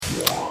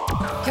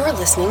You're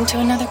listening to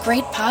another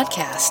great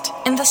podcast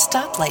in the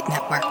Stoplight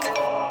Network.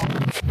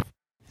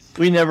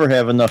 We never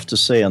have enough to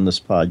say on this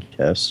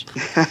podcast.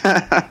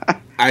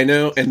 I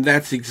know, and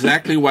that's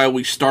exactly why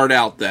we start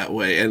out that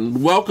way.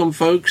 And welcome,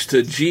 folks,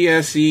 to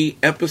GSE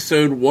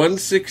episode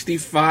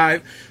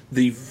 165,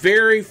 the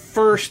very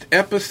first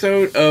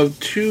episode of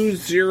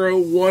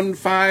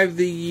 2015,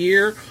 the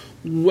year.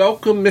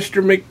 Welcome,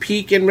 Mr.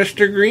 McPeak and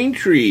Mr.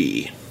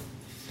 Greentree.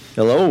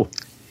 Hello.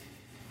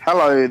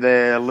 Hello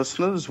there,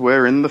 listeners.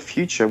 We're in the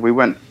future. We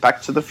went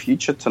back to the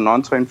future to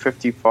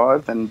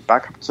 1955, then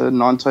back up to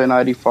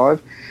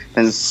 1985.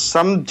 Then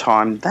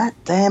sometime, that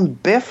damn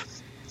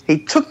Biff, he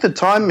took the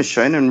time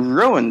machine and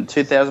ruined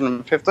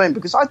 2015.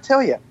 Because I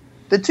tell you,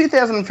 the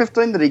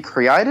 2015 that he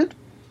created,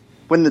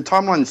 when the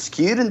timeline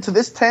skewed into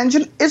this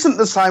tangent, isn't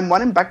the same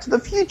one in Back to the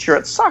Future.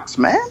 It sucks,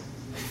 man.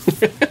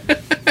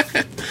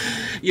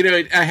 You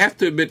know, I have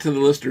to admit to the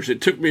listeners, it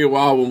took me a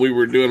while when we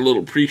were doing a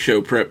little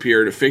pre-show prep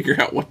here to figure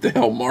out what the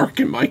hell Mark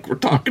and Mike were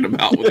talking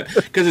about with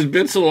it. Because it's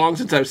been so long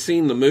since I've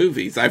seen the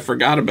movies. I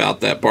forgot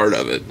about that part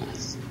of it.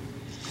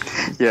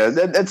 Yeah,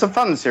 it's a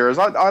fun series.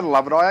 I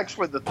love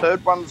it. The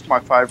third one's my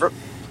favourite.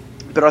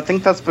 But I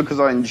think that's because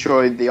I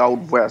enjoy the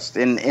Old West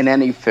in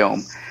any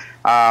film.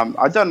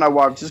 I don't know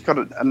why. I've just got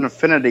an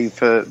affinity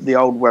for the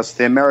Old West,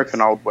 the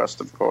American Old West,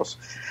 of course.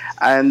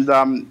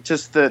 And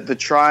just the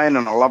train,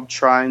 and I love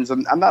trains,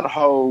 and that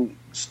whole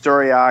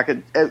story arc,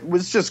 it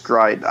was just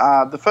great.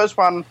 The first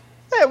one,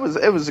 yeah,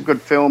 it was a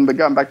good film, but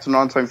going back to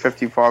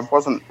 1955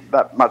 wasn't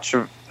that much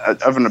of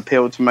an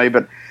appeal to me.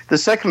 But the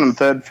second and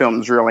third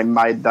films really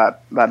made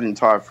that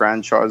entire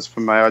franchise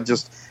for me.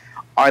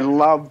 I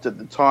loved at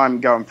the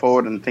time going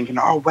forward and thinking,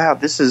 oh, wow,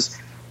 this is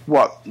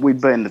what we'd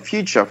be in the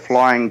future,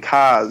 flying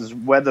cars,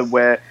 weather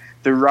where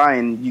the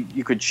rain,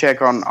 you could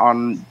check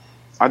on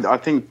I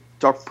think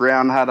Doc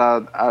Brown had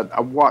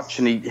a watch,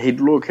 and he'd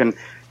look, and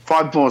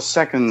 5 more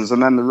seconds,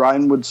 and then the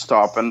rain would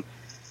stop. And,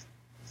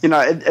 you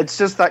know, it's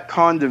just that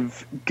kind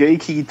of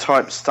geeky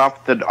type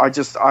stuff that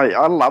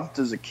I loved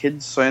as a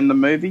kid seeing the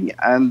movie,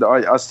 and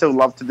I still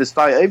love to this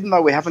day, even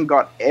though we haven't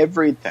got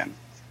everything.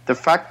 The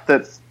fact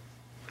that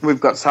we've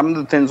got some of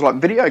the things like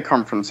video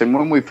conferencing,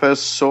 when we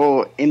first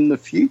saw in the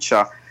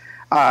future,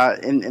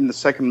 in the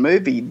second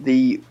movie,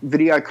 the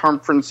video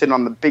conferencing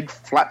on the big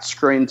flat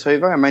screen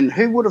TV. I mean,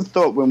 who would have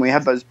thought when we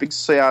had those big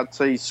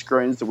CRT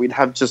screens that we'd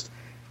have just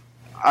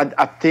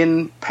a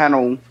thin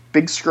panel,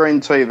 big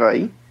screen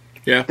TV,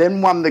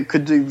 then one that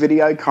could do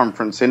video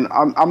conferencing.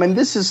 I mean,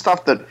 this is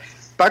stuff that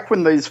back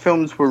when these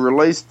films were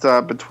released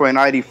between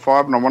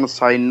 85 and I want to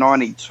say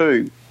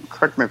 92,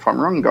 correct me if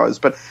I'm wrong, guys,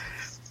 but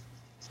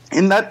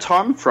in that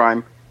time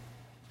frame,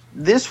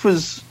 this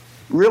was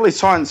really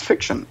science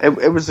fiction.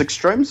 It was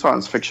extreme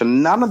science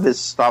fiction. None of this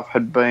stuff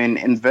had been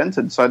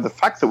invented, so the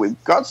fact that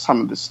we've got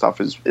some of this stuff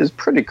is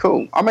pretty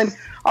cool. I mean,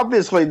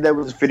 obviously there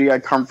was video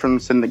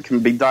conferencing that can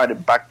be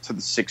dated back to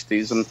the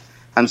 60s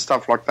and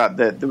stuff like that.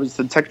 There was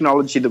the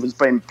technology that was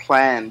being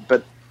planned,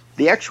 but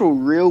the actual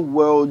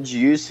real-world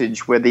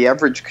usage where the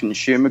average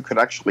consumer could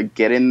actually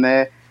get in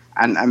there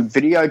and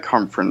video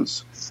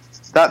conference,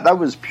 that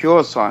was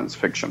pure science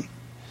fiction.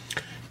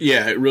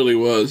 Yeah, it really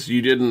was.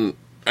 You didn't...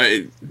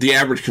 the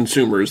average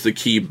consumer is the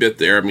key bit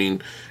there. I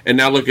mean, and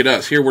now look at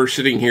us. Here we're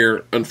sitting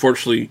here,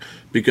 unfortunately,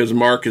 because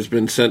Mark has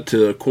been sent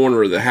to a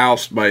corner of the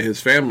house by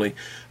his family.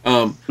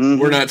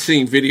 We're not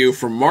seeing video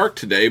from Mark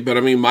today, but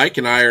I mean, Mike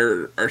and I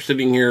are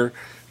sitting here,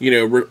 you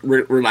know,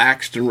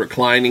 relaxed and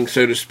reclining,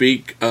 so to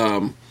speak,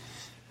 and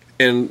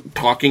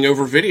talking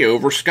over video,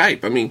 over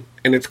Skype. I mean,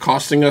 and it's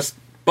costing us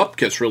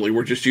bupkis, really.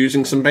 We're just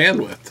using some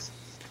bandwidth.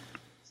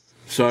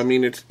 So, I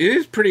mean, it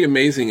is pretty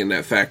amazing in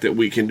that fact that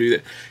we can do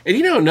that. And,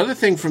 you know, another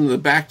thing from the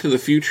Back to the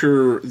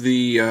Future,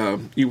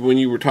 when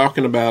you were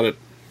talking about it,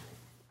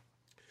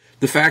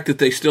 the fact that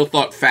they still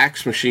thought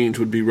fax machines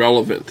would be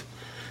relevant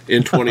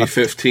in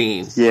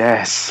 2015.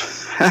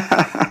 Yes.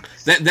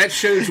 that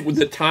shows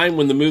the time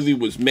when the movie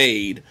was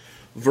made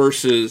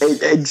versus...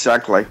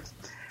 Exactly.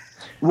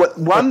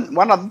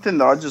 One other thing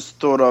that I just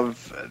thought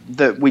of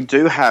that we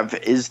do have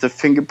is the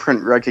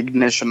fingerprint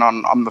recognition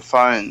on the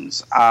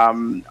phones.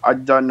 I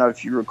don't know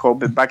if you recall,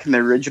 but back in the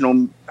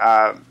original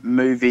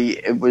movie,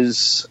 it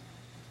was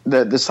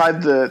the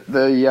Save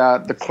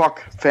the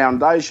Clock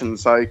Foundation.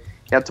 So you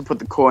had to put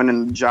the coin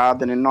in the jar.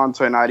 Then in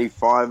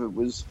 1985, it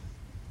was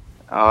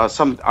I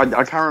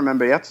can't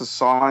remember. You had to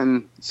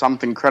sign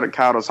something, credit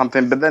card or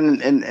something. But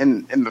then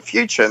in the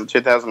future, in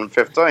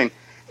 2015,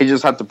 he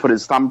just had to put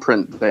his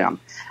thumbprint down.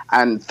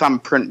 And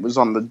thumbprint was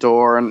on the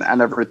door and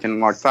everything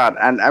like that.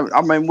 And,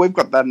 I mean, we've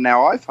got that in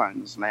our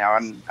iPhones now.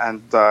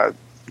 And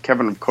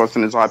Kevin, of course,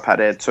 in his iPad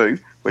Air 2,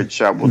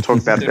 which we'll talk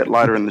about a bit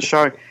later in the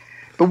show.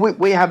 But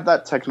we have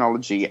that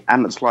technology,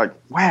 and it's like,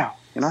 wow,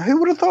 you know, who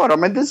would have thought? I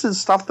mean, this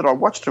is stuff that I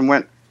watched and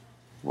went,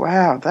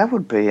 wow, that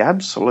would be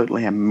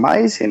absolutely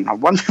amazing. I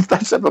wonder if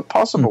that's ever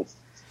possible.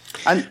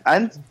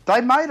 And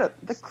they made it.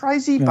 The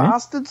crazy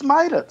bastards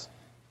made it.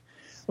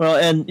 Well,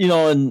 and, you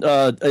know,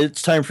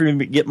 it's time for me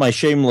to get my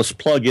shameless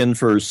plug in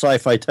for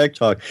Sci-Fi Tech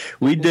Talk.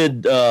 We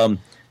did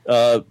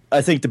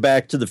I think the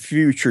Back to the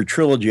Future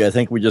trilogy, I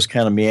think we just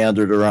kind of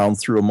meandered around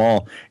through them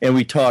all, and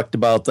we talked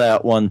about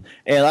that one.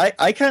 And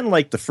I kind of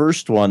like the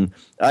first one.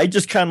 I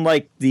just kind of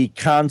like the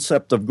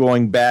concept of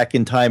going back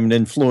in time and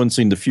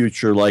influencing the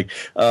future, like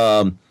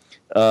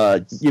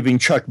giving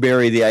Chuck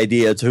Berry the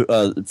idea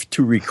to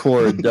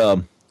record.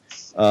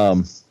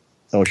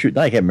 Oh shoot!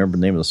 I can't remember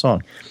the name of the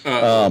song.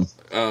 Rock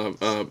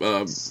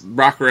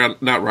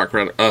Around, not Rock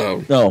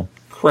Around. No,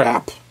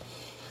 crap.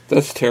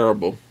 That's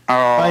terrible. Oh,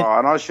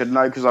 and I should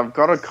know because I've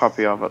got a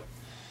copy of it.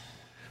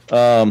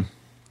 Chuck,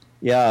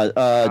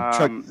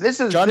 this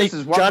is Johnny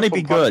wonderful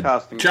Be Good.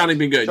 podcasting. Johnny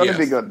Be Good. Johnny Yes.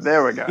 Be Good.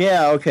 There we go.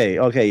 Yeah.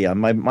 Okay. Yeah.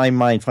 My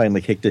mind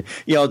finally kicked it.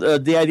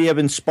 The idea of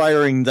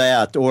inspiring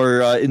that,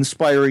 or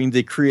inspiring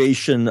the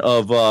creation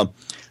of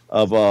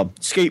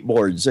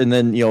skateboards, and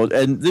then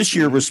and this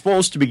year we're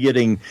supposed to be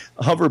getting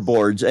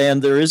hoverboards,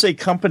 and there is a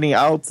company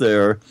out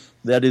there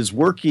that is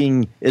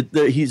working.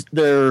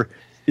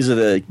 Is it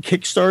a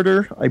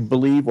Kickstarter, I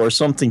believe, or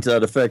something to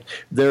that effect?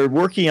 They're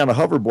working on a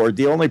hoverboard.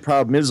 The only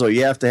problem is, though,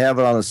 you have to have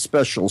it on a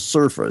special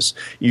surface.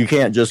 You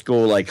can't just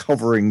go like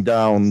hovering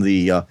down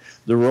the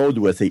road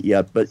with it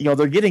yet. But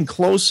they're getting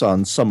close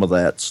on some of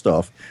that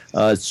stuff.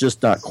 It's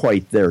just not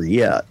quite there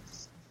yet.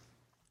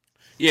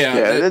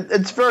 Yeah,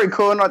 it's very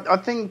cool, and I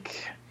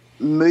think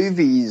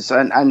movies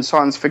and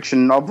science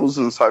fiction novels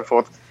and so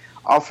forth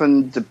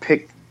often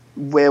depict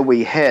where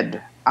we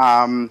head.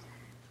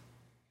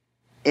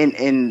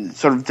 In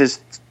sort of this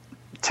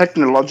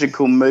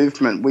technological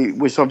movement,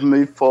 we sort of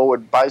move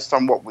forward based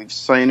on what we've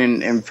seen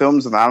in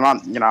films and that. And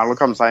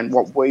I'm saying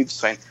what we've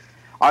seen.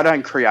 I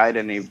don't create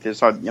any of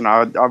this. I've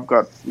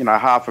got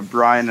half a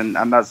brain,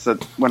 and that's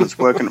it when it's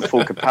working at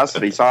full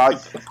capacity. So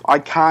I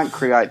can't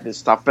create this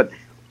stuff, but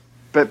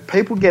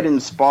people get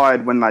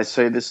inspired when they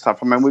see this stuff.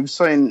 I mean, we've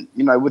seen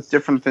with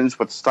different things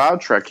with Star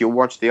Trek. You'll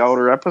watch the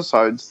older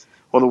episodes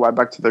all the way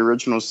back to the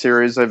original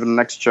series, even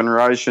Next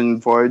Generation,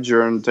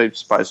 Voyager, and Deep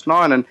Space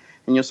Nine, and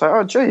you'll say,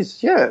 oh,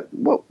 geez, yeah,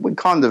 well, we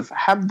kind of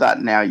have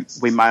that now.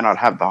 We may not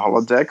have the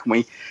holodeck, and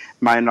we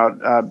may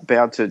not be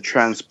able to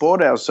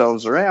transport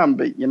ourselves around,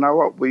 but you know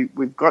what?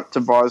 We've got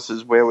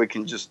devices where we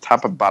can just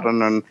tap a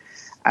button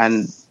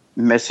and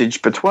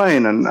message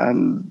between,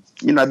 and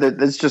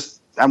there's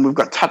just, and we've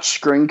got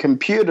touchscreen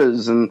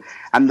computers and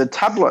the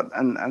tablet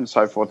and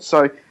so forth.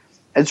 So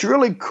it's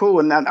really cool,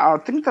 and I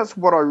think that's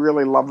what I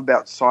really love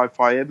about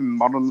sci-fi, even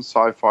modern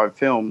sci-fi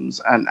films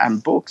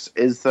and books,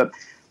 is that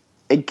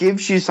it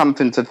gives you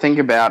something to think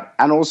about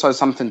and also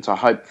something to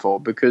hope for,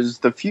 because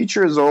the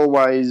future is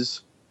always,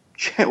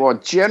 well,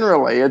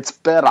 generally it's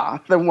better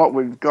than what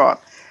we've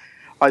got.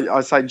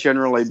 I say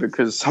generally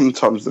because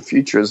sometimes the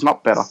future is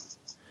not better.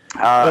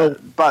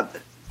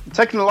 But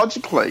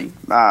technologically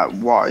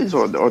wise,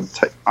 or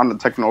on a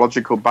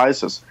technological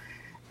basis,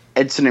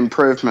 it's an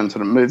improvement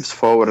and it moves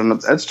forward,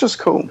 and it's just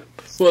cool.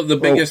 Well, the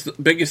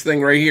biggest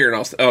thing right here,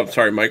 and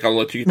sorry, Mike, I'll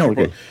let you get your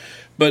point.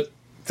 But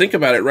think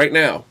about it right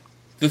now.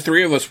 The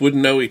three of us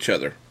wouldn't know each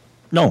other.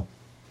 No.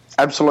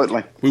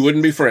 Absolutely. We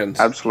wouldn't be friends.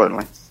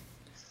 Absolutely.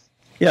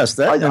 Yes,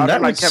 that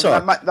would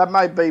suck. That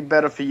may be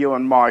better for you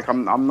and Mike.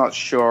 I'm not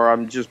sure.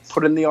 I'm just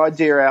putting the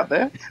idea out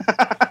there.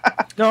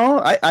 No,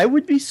 I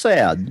would be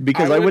sad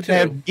because I would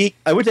have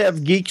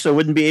geeks I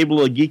wouldn't be able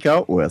to geek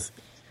out with.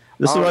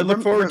 This is what I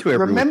look forward to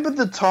every week. Remember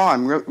the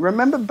time.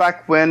 Remember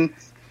back when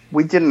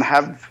we didn't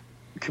have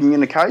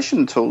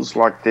communication tools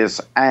like this,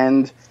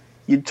 and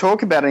you'd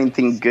talk about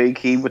anything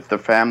geeky with the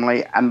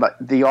family, and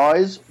the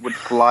eyes would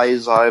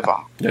glaze over.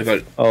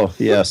 Oh,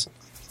 yes.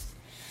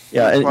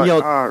 Yeah, and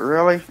like, oh,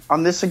 really?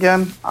 On this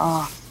again?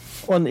 Oh.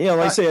 Well, like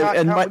I say,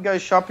 can't we go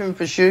shopping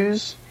for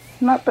shoes?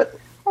 No, but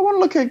I want to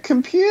look at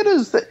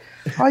computers. But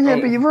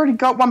you've already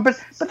got one. But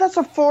that's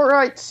a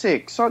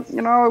 486. I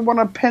want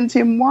a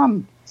Pentium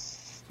 1.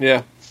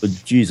 Yeah. But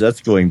geez,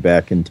 that's going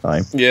back in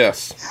time.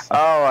 Yes.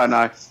 Oh, I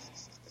know.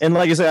 And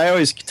like I say, I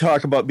always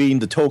talk about being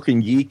the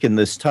token geek in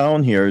this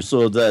town here,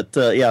 so that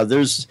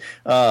there's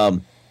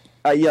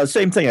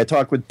same thing. I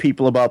talk with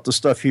people about the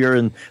stuff here,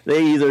 and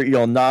they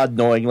either nod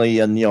knowingly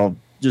and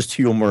just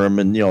humor him,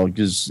 and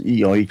because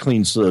he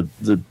cleans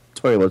the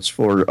toilets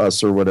for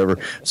us or whatever.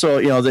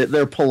 So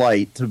they're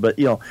polite, but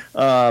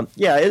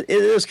it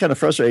is kind of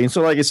frustrating.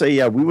 So like I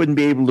say, we wouldn't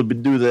be able to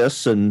do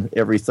this and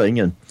everything,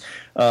 and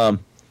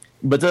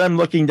but then I'm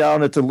looking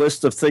down at the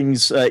list of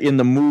things in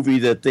the movie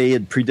that they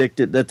had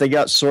predicted that they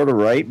got sort of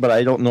right, but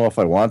I don't know if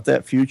I want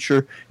that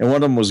future. And one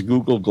of them was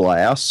Google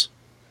Glass.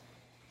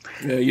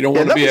 Yeah, you don't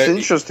want to be. That was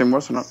interesting,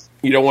 wasn't it?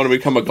 You don't want to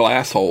become a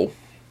glass hole.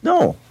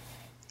 No.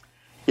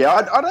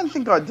 Yeah, I don't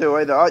think I do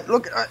either. I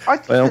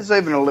think there's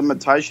even a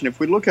limitation. If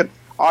we look at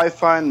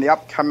iPhone, the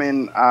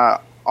upcoming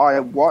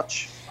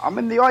iWatch, I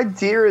mean, the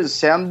idea is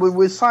sound. We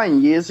were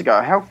saying years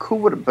ago, how cool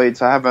would it be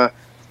to have a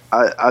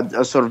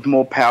sort of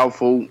more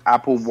powerful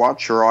Apple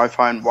Watch or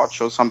iPhone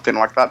Watch or something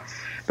like that?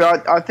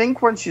 But I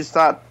think once you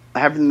start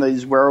having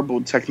these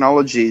wearable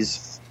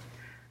technologies,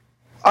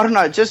 I don't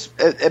know,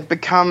 it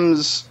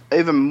becomes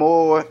even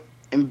more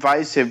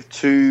invasive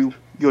to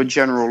your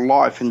general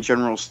life and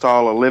general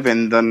style of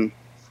living than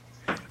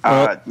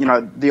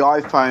the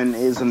iPhone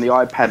is and the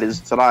iPad is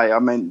today. I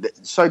mean,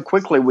 so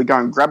quickly we go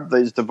and grab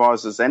these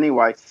devices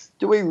anyway.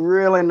 Do we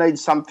really need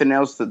something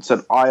else that's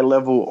at eye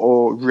level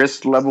or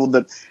wrist level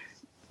that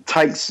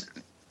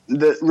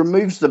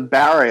removes the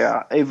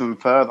barrier even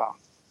further?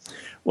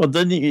 Well,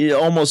 then it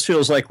almost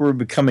feels like we're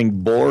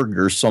becoming Borg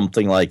or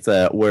something like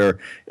that, where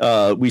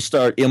we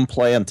start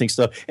implanting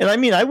stuff. And I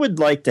mean, I would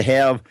like to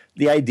have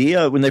the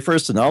idea when they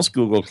first announced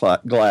Google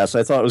Glass.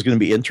 I thought it was going to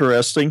be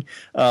interesting,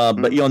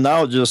 but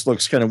now it just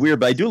looks kind of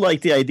weird. But I do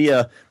like the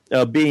idea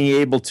of being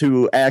able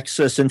to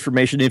access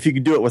information if you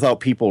can do it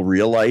without people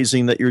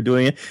realizing that you're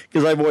doing it.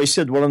 Because I've always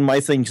said one of my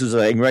things is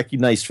I can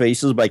recognize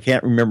faces, but I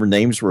can't remember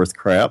names worth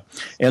crap.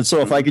 And so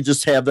if I could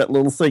just have that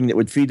little thing that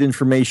would feed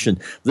information,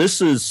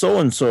 this is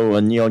so-and-so,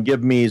 and,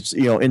 give me,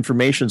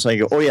 information. So I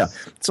go, oh, yeah.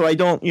 So I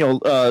don't,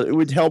 it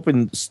would help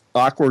in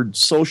awkward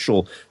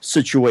social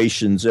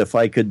situations if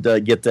I could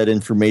get that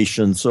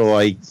information so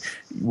I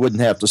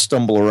wouldn't have to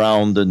stumble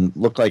around and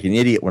look like an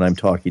idiot when I'm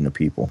talking to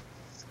people.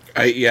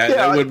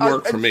 That would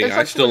work for me.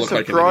 I still look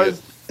like an idiot.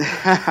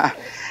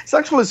 It's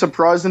actually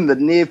surprising that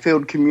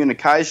near-field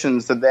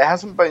communications, that there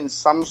hasn't been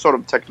some sort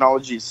of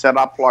technology set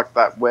up like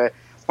that where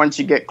once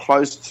you get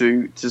close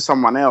to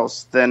someone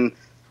else, then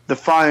the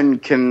phone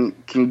can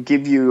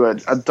give you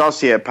a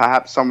dossier,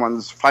 perhaps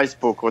someone's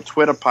Facebook or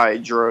Twitter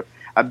page or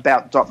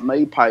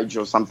about.me page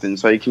or something,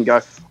 so you can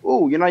go,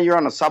 oh, you're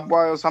on a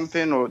subway or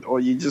something, or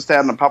you're just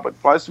out in a public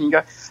place, and you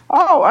go,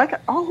 oh, okay,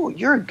 oh,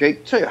 you're a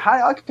geek too. Hey,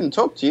 I can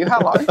talk to you.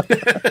 Hello.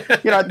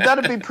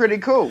 That'd be pretty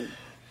cool.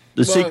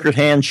 The secret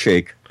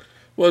handshake.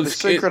 Well, the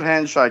secret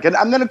handshake, and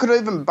then it could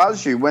even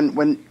buzz you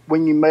when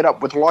you meet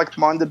up with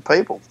like-minded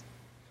people.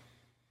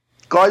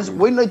 Guys,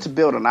 we need to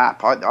build an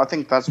app. I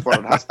think that's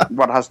what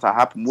has to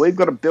happen. We've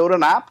got to build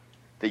an app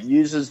that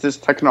uses this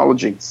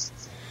technology.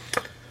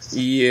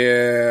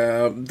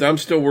 Yeah, I'm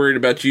still worried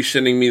about you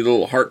sending me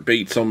little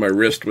heartbeats on my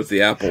wrist with the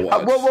Apple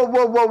Watch.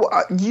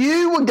 Whoa.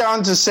 You were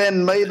going to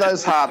send me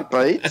those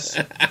heartbeats.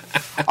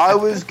 I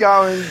was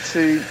going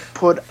to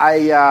put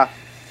a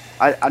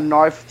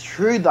knife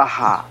through the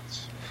heart.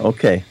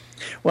 Okay.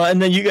 Well,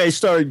 and then you guys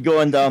started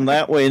going down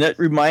that way, and it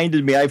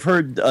reminded me, I've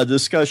heard a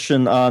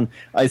discussion on,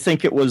 I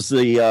think it was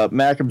the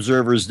Mac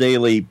Observer's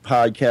Daily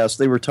podcast.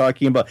 They were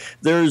talking about,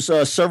 there's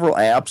several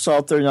apps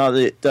out there now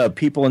that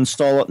people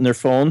install it in their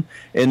phone,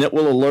 and it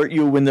will alert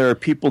you when there are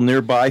people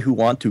nearby who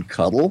want to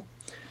cuddle.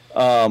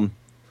 That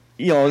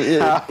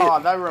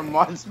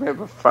reminds me of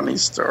a funny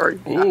story.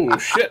 Oh,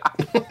 shit.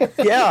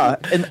 Yeah,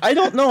 and I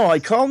don't know. I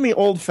call me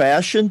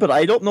old-fashioned, but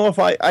I don't know if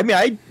I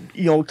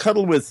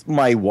cuddle with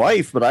my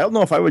wife, but I don't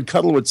know if I would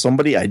cuddle with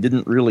somebody I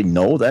didn't really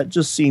know. That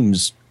just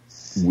seems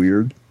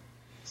weird.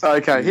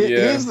 Okay,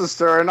 here's the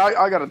story, and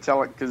I got to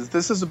tell it because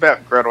this is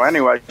about Gretel.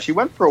 Anyway, she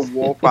went for a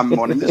walk one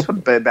morning. This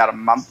would be about a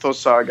month or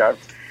so ago.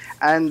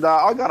 And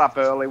I got up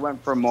early,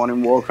 went for a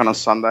morning walk on a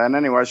Sunday, and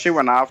anyway, she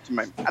went after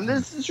me. And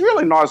there's this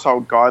really nice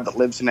old guy that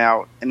lives in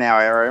our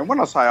area. And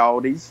when I say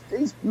old, he's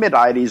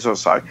mid-80s or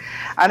so.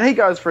 And he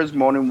goes for his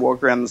morning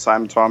walk around the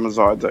same time as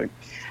I do.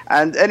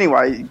 And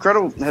anyway,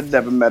 Gretel had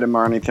never met him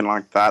or anything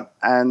like that.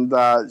 And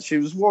she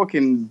was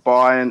walking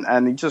by,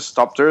 and he just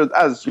stopped her,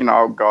 as,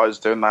 old guys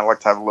do, and they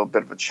like to have a little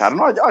bit of a chat.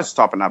 And I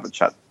stop and have a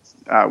chat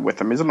with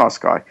him. He's a nice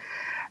guy.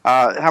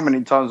 How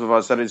many times have I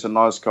said he's a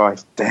nice guy?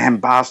 Damn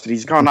bastard,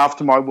 he's gone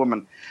after my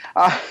woman.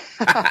 No,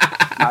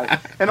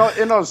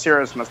 in all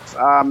seriousness,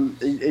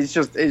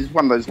 he's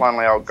one of those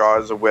lonely old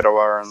guys, a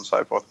widower and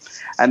so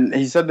forth. And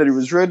he said that he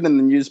was reading in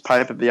the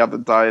newspaper the other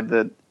day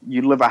that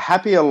you live a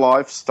happier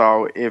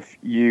lifestyle if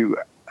you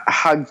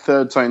hug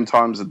 13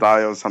 times a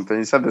day or something.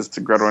 He said this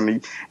to Gretel,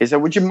 and he said,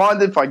 would you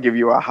mind if I give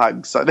you a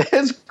hug? So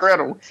there's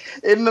Gretel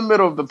in the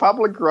middle of the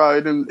public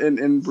road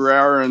in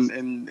Brower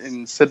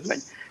in Sydney,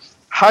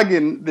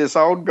 hugging this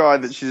old guy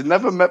that she's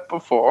never met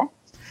before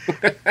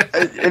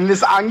in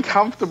this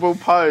uncomfortable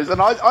pose.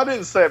 And I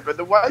didn't see it, but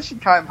the way she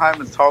came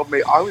home and told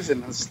me, I was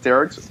in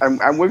hysterics.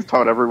 And we've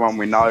told everyone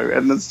we know.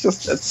 And it's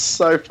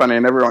so funny,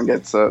 and everyone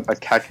gets a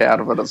cack out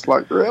of it. It's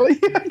like, really?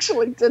 You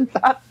actually did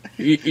that?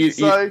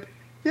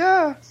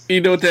 Yeah. You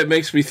know what that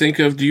makes me think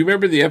of? Do you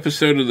remember the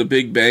episode of The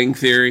Big Bang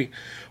Theory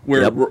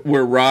where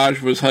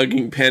Raj was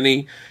hugging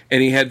Penny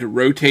and he had to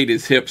rotate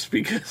his hips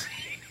because...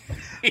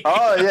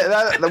 Oh, yeah,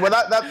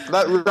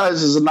 that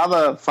raises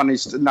another funny...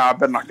 No, I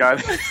better not go.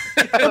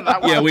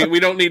 Yeah, we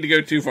don't need to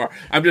go too far.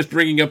 I'm just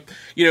bringing up...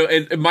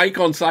 and Mike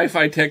on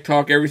Sci-Fi Tech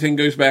Talk, everything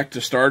goes back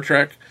to Star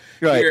Trek.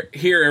 Right.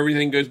 Here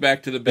everything goes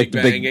back to the Big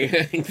Bang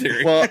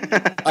Theory. Well,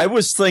 I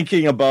was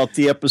thinking about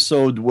the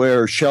episode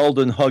where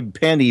Sheldon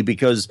hugged Penny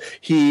because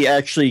he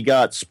actually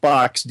got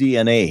Spock's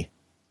DNA.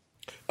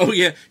 Oh,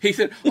 yeah. He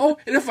said, and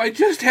if I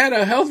just had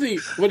a healthy,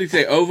 what did he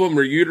say, ovum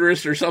or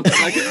uterus or something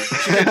like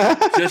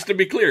that? Just to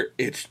be clear,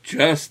 it's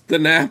just the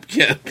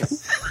napkin.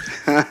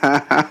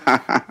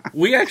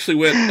 We actually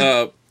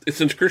went,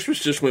 since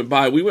Christmas just went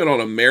by, we went on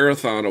a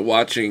marathon of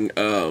watching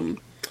different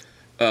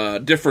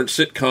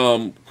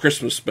sitcom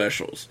Christmas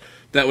specials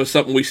that was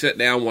something we sat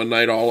down one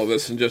night, all of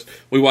us, and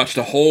we watched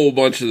a whole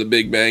bunch of The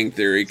Big Bang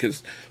Theory,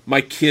 because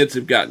my kids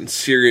have gotten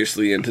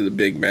seriously into The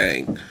Big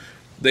Bang.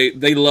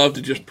 They love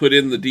to just put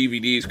in the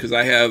DVDs, because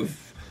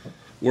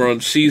we're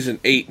on season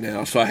 8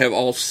 now, so I have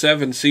all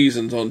 7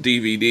 seasons on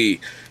DVD,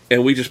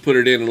 and we just put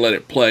it in and let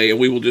it play, and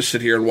we will just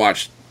sit here and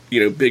watch,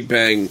 Big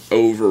Bang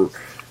over,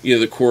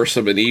 the course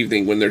of an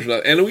evening when there's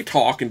not, and we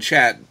talk and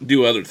chat,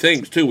 do other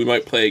things too. We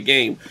might play a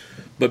game,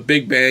 but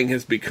Big Bang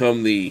has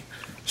become the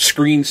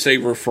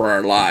screensaver for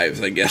our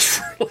lives, I guess,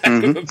 for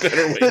lack of a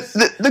better way.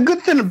 The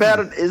good thing about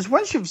it is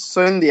once you've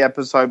seen the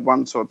episode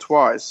once or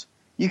twice,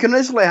 you can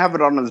easily have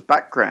it on as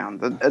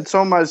background. It's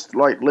almost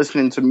like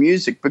listening to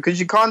music, because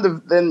you kind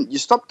of then you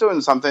stop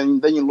doing something,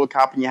 then you look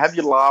up and you have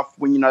your laugh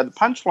when you know the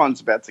punchline's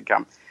about to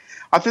come.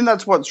 I think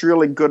that's what's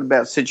really good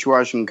about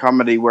situation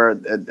comedy, where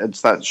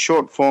it's that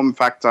short form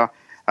factor,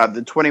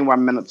 the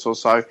 21 minutes or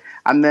so,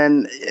 and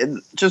then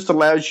it just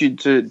allows you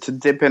to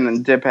dip in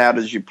and dip out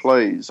as you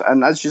please.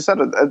 And as you said,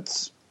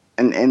 it's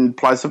in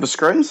place of a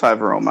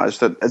screensaver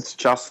almost. It's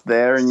just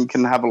there, and you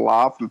can have a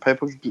laugh, and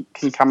people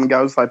can come and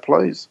go as they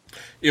please.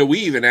 Yeah, we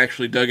even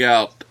actually dug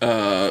out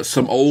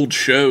some old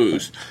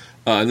shows,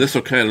 and this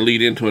will kind of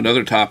lead into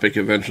another topic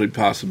eventually,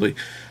 possibly.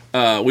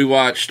 We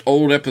watched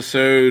old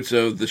episodes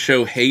of the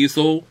show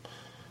Hazel,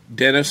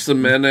 Dennis the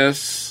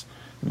Menace,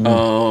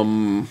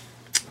 I'm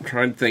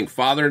trying to think,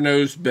 Father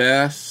Knows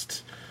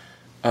Best,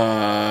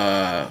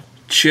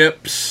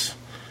 Chips,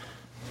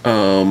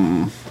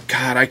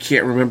 God, I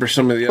can't remember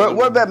some of the other. But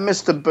what about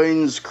Mr.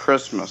 Bean's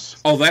Christmas?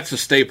 Oh, that's a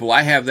staple.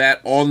 I have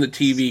that on the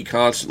TV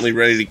constantly,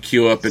 ready to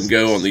queue up and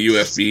go on the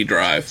USB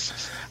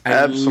drive.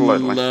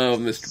 Absolutely. I love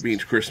Mr.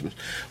 Bean's Christmas.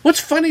 What's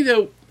funny,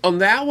 though, on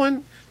that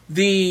one,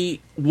 the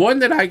one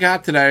that I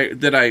got that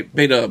I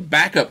made a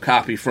backup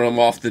copy from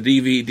off the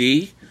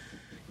DVD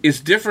is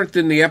different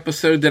than the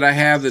episode that I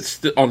have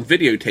that's on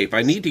videotape.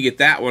 I need to get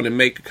that one and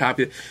make a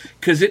copy,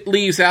 because it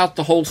leaves out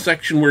the whole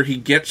section where he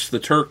gets the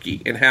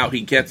turkey and how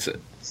he gets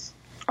it.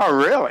 Oh,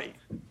 really?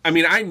 I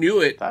mean, I knew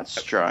it. That's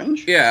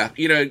strange. Yeah,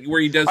 where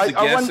he does the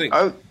guessing.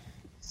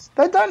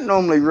 They don't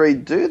normally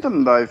redo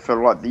them, though,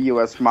 for like the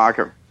US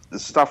market, the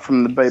stuff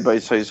from the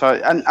BBC. So,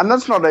 and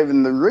that's not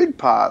even the rude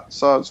part.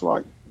 So it's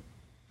like,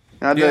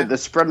 the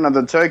spreading of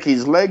the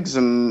turkey's legs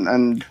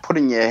and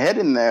putting your head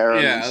in there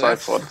and so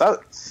forth.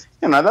 That's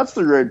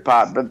the rude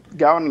part. But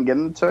going and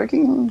getting the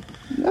turkey,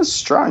 that's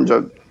strange.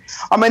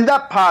 I mean,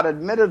 that part,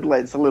 admittedly,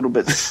 it's a little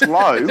bit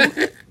slow.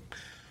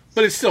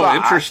 But it's still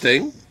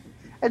interesting.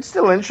 It's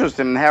still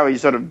interesting how he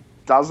sort of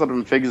does it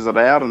and figures it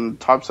out and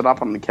types it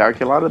up on the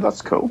calculator.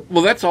 That's cool.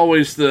 Well, that's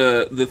always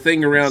the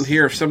thing around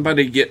here. If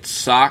somebody gets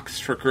socks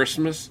for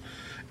Christmas,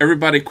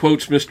 everybody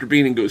quotes Mr.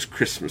 Bean and goes,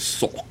 "Christmas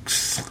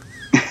socks."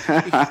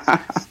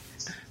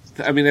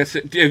 I mean, that's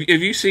it.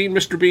 Have you seen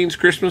Mr. Bean's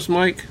Christmas,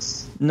 Mike?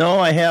 No,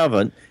 I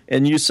haven't.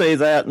 And you say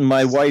that, and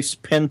my wife's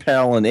pen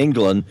pal in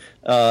England,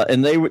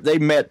 and they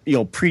met,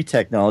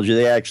 pre-technology.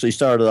 They actually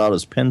started out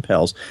as pen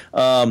pals.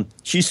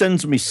 She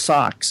sends me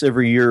socks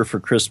every year for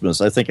Christmas.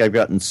 I think I've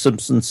gotten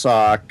Simpson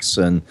socks,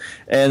 and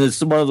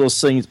it's one of those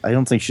things. I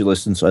don't think she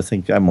listens, so I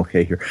think I'm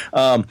okay here.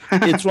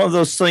 It's one of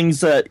those things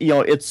that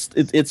it's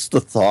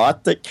the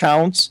thought that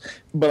counts.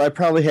 But I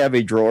probably have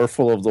a drawer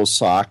full of those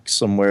socks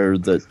somewhere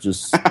that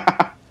just.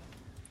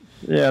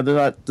 Yeah, they're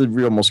not the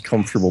real most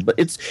comfortable, but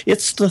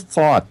it's the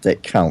thought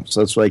that counts.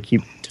 That's what I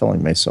keep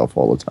telling myself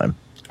all the time.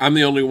 I'm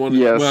the only one.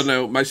 Yes. Well,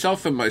 no,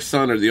 myself and my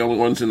son are the only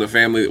ones in the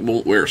family that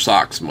won't wear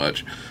socks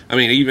much. I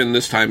mean, even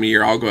this time of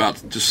year, I'll go out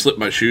to just slip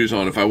my shoes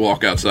on if I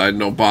walk outside and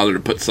don't bother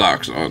to put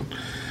socks on.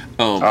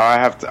 I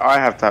have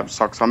to have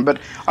socks on, but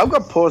I've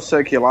got poor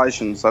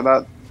circulation, so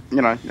that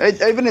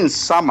even in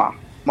summer,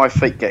 my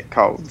feet get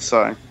cold.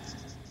 So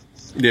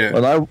yeah,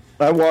 well,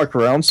 I walk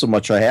around so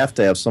much, I have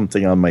to have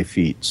something on my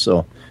feet.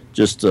 So.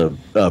 Just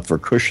for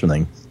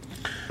cushioning.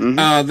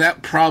 That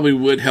probably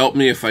would help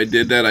me if I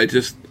did that. I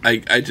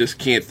just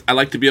can't. I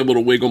like to be able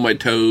to wiggle my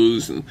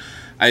toes, and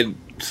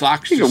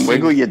socks. You can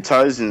wiggle your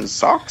toes in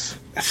socks.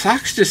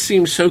 Socks just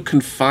seem so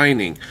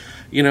confining.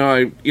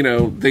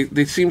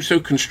 They seem so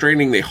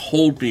constraining. They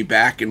hold me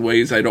back in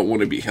ways I don't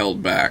want to be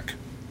held back.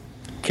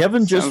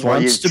 Kevin just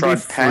wants to be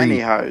free.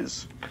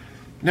 Pantyhose.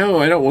 No,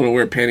 I don't want to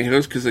wear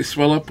pantyhose because they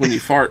swell up when you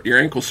fart. Your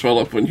ankles swell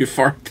up when you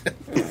fart.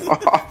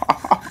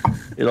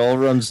 It all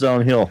runs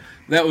downhill.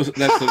 That's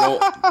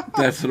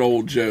an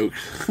old joke.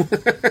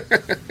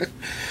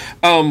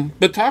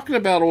 But talking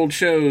about old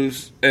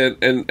shows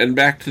and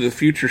Back to the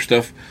Future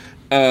stuff,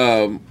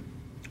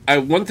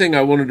 one thing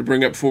I wanted to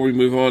bring up before we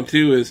move on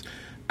too is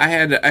I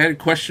had a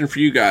question for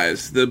you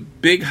guys. The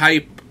big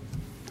hype,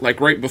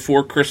 like right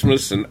before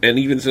Christmas and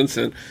even since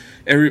then,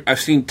 I've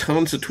seen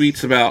tons of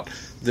tweets about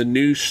the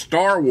new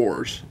Star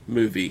Wars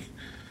movie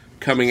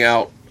coming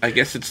out. I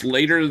guess it's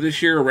later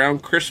this year,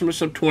 around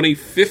Christmas of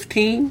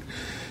 2015.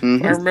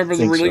 If I remember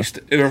the release.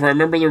 If I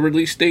remember the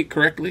release date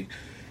correctly,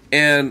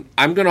 and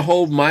I'm going to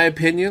hold my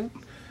opinion.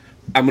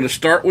 I'm going to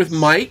start with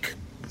Mike,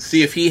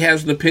 see if he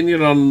has an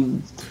opinion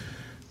on.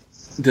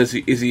 Is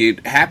he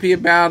happy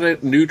about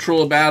it?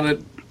 Neutral about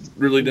it?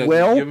 Really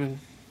doesn't give him.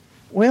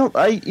 Well,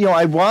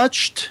 I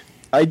watched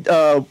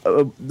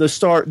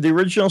the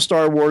original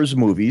Star Wars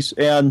movies,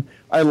 and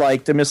I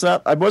liked them.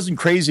 I wasn't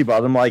crazy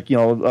about them. I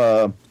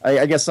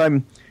guess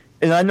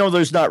and I know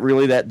there's not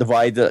really that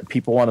divide that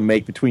people want to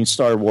make between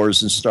Star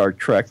Wars and Star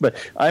Trek, but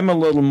I'm a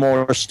little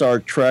more Star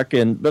Trek,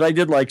 but I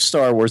did like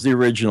Star Wars, the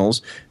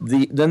originals.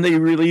 Then they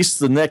released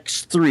the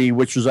next three,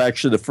 which was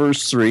actually the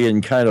first three,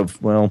 and kind of,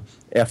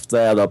 effed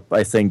that up,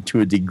 I think,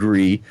 to a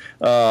degree.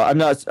 I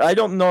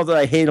don't know that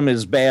I hate them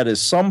as bad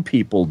as some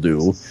people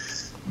do,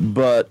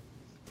 but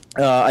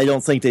I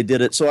don't think they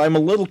did it. So I'm a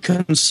little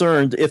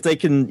concerned if they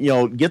can,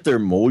 get their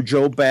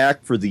mojo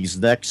back for these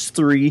next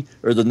three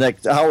or the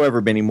next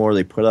however many more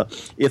they put up.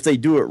 If they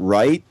do it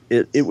right,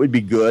 it would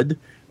be good.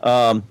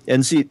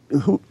 And see,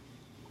 who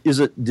is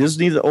it?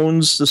 Disney that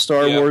owns the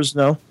Star Wars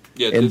now?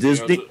 Yeah,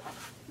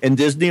 and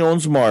Disney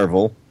owns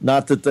Marvel.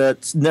 Not that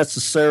that's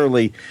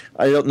necessarily.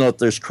 I don't know if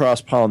there's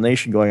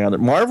cross-pollination going on.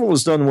 Marvel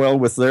has done well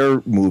with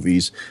their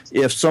movies.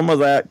 If some of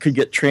that could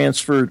get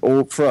transferred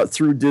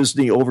through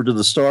Disney over to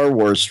the Star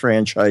Wars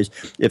franchise,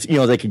 if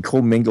they could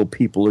commingle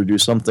people or do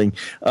something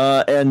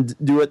and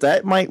do it,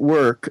 that might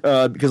work.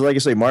 Because, like I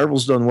say,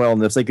 Marvel's done well,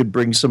 and if they could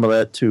bring some of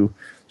that to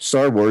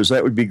Star Wars,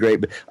 that would be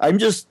great. But I'm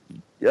just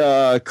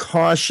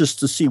cautious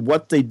to see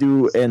what they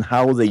do and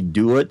how they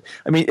do it.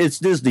 I mean, it's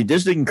Disney.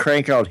 Disney can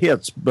crank out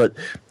hits, but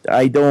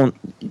I don't.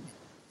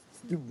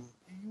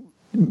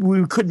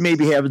 We could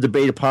maybe have a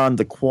debate upon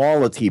the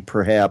quality,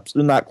 perhaps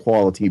not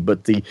quality,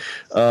 but the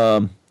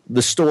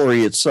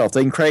story itself.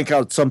 They can crank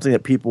out something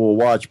that people will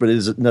watch, but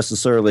is it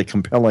necessarily a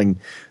compelling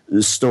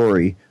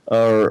story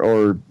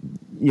or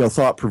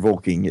thought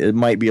provoking? It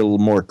might be a little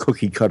more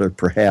cookie cutter,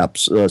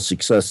 perhaps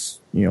success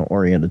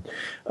oriented.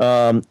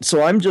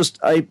 So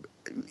I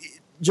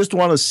just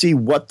want to see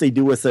what they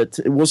do with it.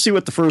 We'll see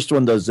what the first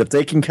one does. If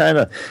they can kind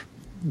of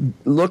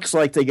looks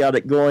like they got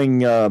it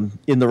going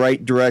in the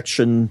right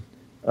direction,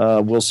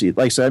 we'll see.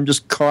 Like I said, I'm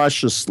just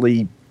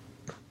cautiously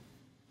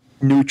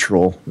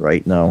neutral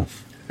right now.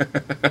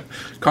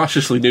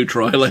 Cautiously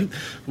neutral.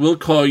 We'll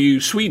call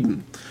you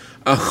Sweden.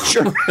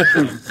 Sure.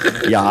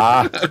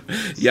 Yeah.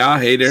 Yeah.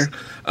 Hey there.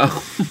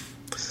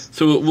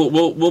 So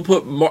we'll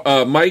put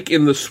Mike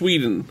in the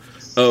Sweden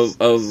of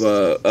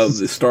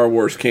the Star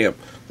Wars camp.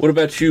 What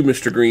about you,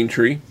 Mr.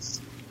 Greentree?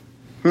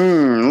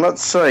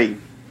 Let's see.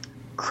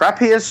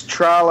 Crappiest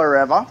trailer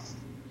ever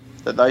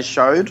that they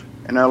showed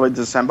in early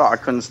December. I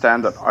couldn't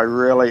stand it.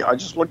 I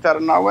just looked at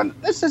it and I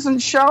went, this isn't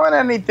showing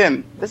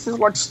anything. This is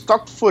like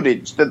stock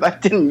footage that they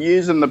didn't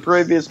use in the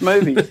previous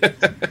movies.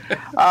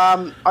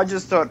 I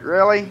just thought,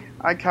 really?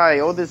 Okay,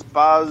 all this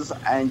buzz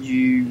and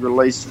you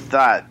released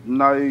that.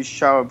 No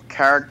show of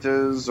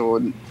characters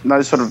or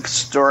no sort of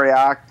story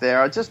arc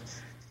there. I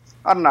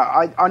don't know.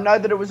 I know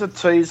that it was a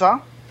teaser,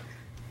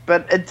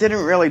 but it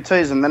didn't really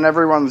tease. And then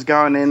everyone's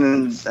going in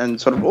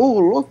and sort of, oh,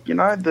 look,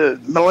 the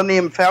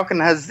Millennium Falcon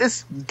has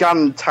this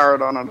gun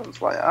turret on it.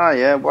 It's like, oh,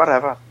 yeah,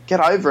 whatever. Get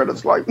over it.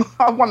 It's like,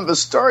 I want the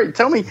story.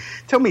 Tell me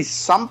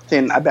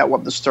something about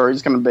what the story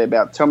is going to be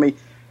about. Tell me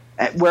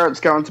where it's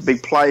going to be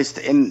placed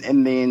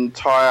in the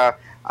entire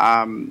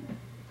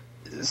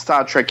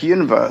Star Trek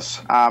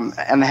universe,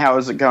 and how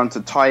is it going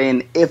to tie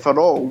in, if at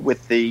all,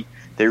 with the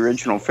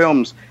original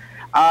films.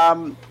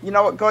 You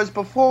know what, guys?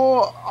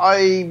 Before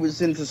I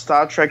was into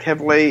Star Trek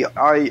heavily,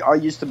 I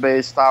used to be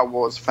a Star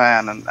Wars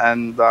fan,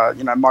 and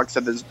Mike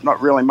said there's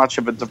not really much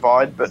of a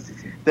divide, but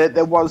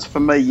there was for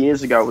me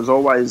years ago. It was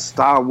always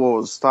Star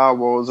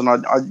Wars, and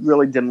I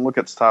really didn't look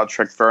at Star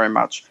Trek very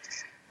much.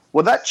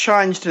 Well, that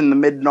changed in the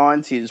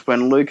mid-90s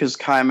when Lucas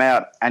came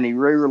out and he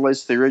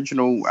re-released the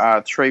original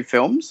 3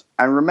 films,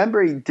 and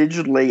remember he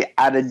digitally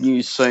added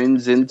new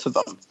scenes into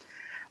them.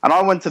 And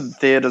I went to the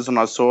theaters and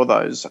I saw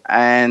those,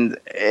 and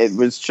it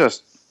was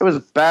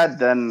bad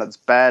then, it's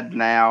bad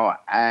now,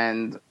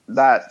 and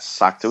that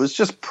sucked. It was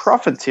just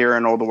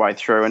profiteering all the way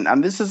through,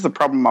 and this is the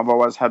problem I've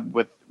always had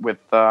with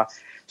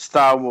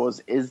Star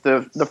Wars, is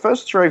the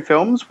first 3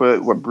 films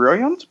were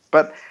brilliant,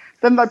 but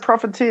then they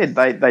profiteered.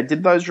 They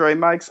did those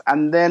remakes,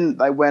 and then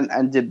they went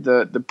and did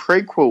the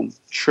prequel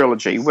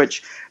trilogy,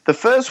 which the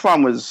first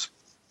one was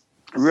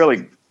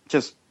really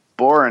just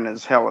boring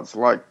as hell. It's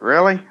like,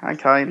 really?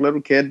 Okay,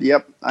 little kid,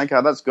 yep,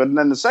 okay, that's good. And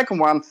then the second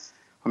one,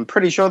 I'm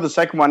pretty sure the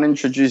second one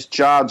introduced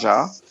Jar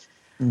Jar.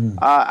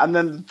 And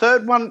then the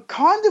third one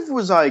kind of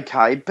was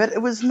okay, but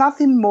it was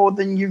nothing more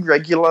than your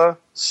regular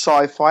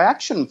sci-fi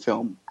action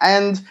film.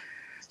 And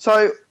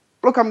so,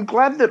 look, I'm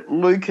glad that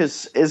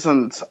Lucas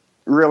isn't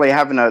really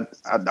having a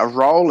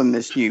role in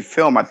this new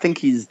film. I think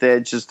he's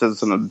there just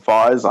as an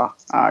advisor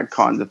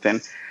kind of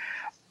thing.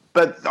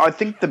 But I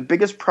think the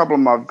biggest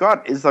problem I've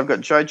got is I've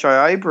got J.J.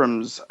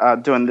 Abrams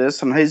doing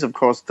this, and he's, of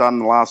course, done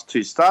the last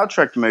 2 Star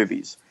Trek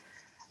movies.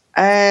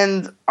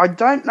 And I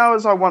don't know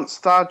as I want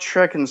Star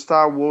Trek and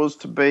Star Wars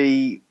to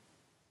be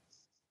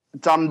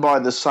done by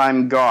the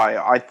same guy.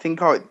 I think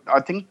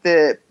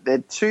they're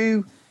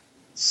 2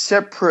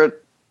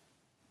 separate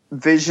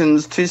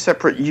visions, 2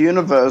 separate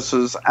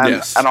universes,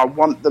 and I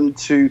want them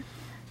to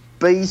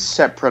be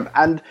separate.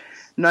 And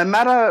no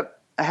matter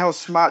how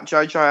smart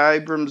J.J.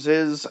 Abrams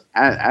is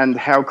and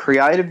how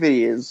creative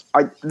he is,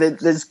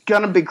 there's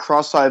going to be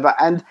crossover.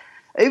 And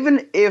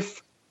even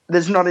if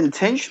there's not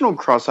intentional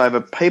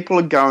crossover, people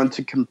are going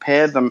to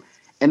compare them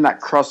in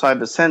that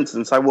crossover sense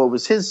and say, well, it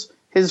was his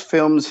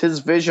films, his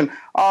vision.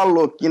 Oh,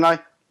 look,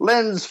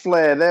 lens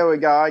flare. There we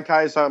go.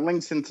 Okay, so it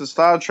links into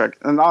Star Trek.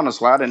 And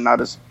honestly, I didn't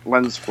notice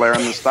lens flare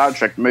in the Star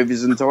Trek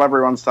movies until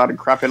everyone started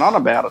crapping on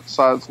about it.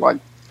 So it's like,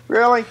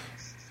 really?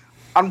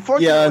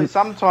 Unfortunately,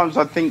 sometimes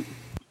I think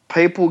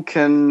people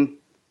can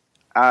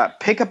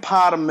pick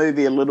apart a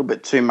movie a little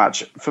bit too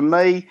much. For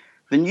me,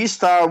 the new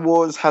Star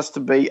Wars has to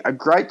be a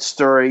great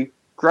story,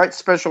 great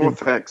special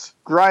effects,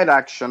 great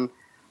action,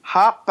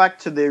 hark back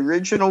to the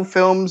original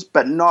films,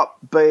 but not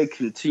be a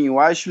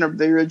continuation of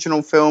the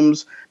original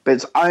films, but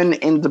its own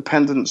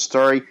independent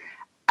story.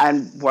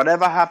 And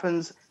whatever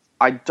happens,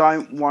 I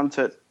don't want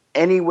it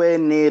anywhere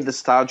near the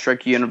Star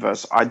Trek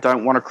universe. I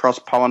don't want to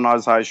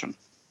cross-pollination.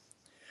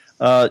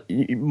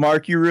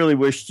 Mark, you really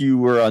wished you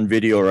were on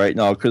video right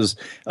now because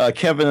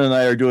Kevin and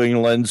I are doing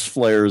lens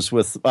flares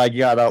with. I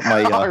got out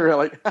my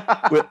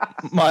with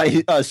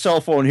my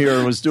cell phone here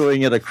and was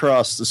doing it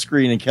across the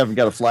screen, and Kevin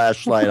got a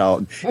flashlight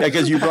out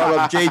because you brought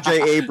up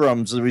J.J.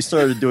 Abrams, and we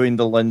started doing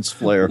the lens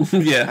flare.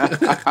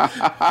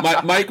 Yeah,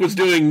 Mike was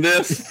doing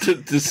this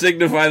to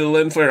signify the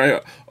lens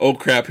flare. Oh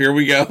crap! Here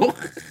we go.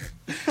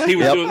 He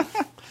was doing.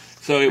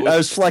 So it was, I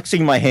was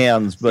flexing my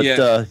hands, but.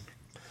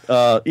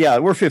 Yeah.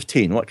 We're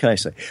 15. What can I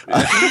say?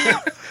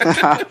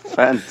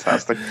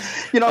 Fantastic.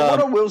 What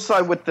I will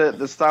say with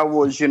the Star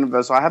Wars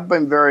universe, I have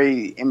been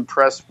very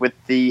impressed with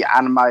the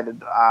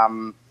animated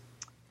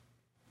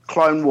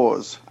Clone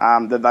Wars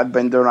that they've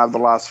been doing over the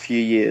last few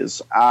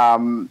years.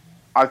 I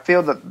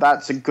feel that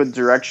that's a good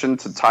direction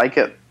to take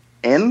it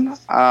in.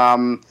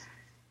 I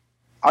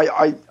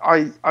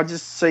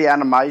just see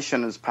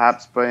animation as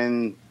perhaps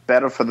being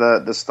better for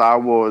the Star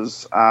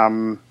Wars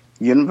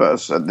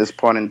universe at this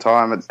point in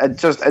time.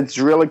 It's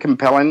really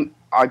compelling.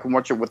 I can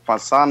watch it with my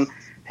son.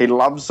 He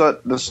loves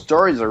it. The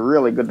stories are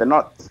really good. They're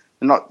not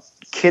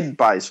kid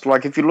based.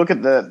 Like if you look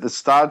at the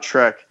Star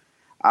Trek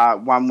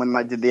one when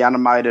they did the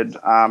animated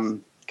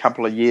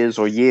couple of years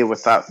or year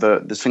without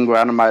the single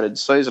animated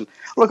season.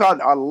 Look,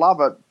 I love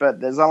it,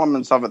 but there's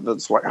elements of it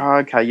that's like, oh,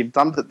 okay, you've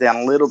dumped it down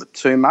a little bit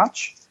too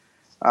much.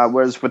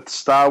 Whereas with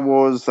Star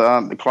Wars,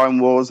 the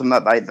Clone Wars, and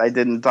that they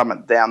didn't dumb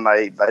it down.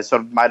 They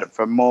sort of made it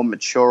for a more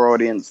mature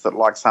audience that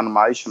likes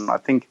animation. I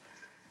think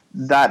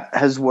that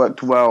has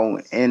worked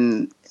well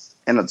in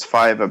its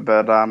favour.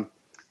 But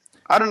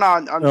I don't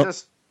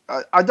know.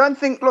 I don't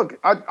think. Look,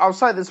 I'll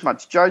say this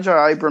much: J.J.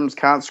 Abrams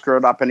can't screw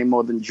it up any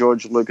more than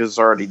George Lucas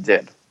already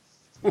did.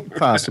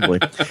 Possibly.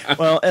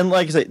 Well, and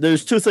like I say,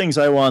 there's two things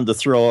I wanted to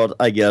throw out,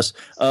 I guess.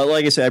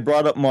 Like I say, I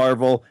brought up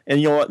Marvel,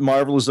 and you know what?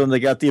 Marvel is done. They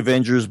got the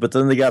Avengers, but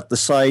then they got the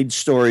side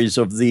stories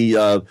of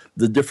the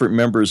different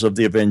members of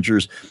the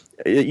Avengers.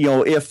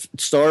 If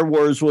Star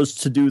Wars was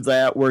to do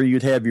that, where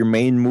you'd have your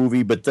main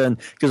movie, but then,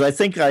 because I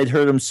think I'd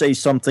heard him say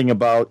something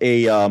about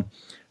a,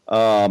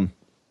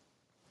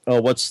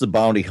 what's the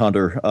bounty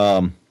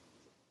hunter?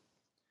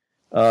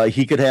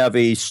 He could have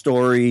a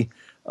story.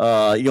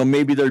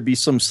 Maybe there'd be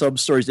some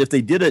sub-stories if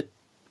they did it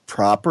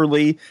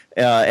properly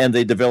and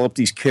they develop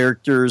these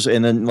characters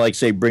and then, like,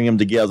 say, bring them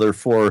together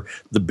for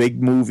the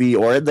big movie,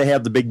 or they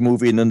have the big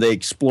movie and then they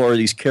explore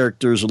these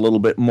characters a little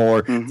bit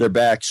more, their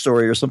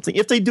backstory or something.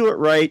 If they do it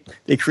right,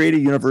 they create a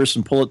universe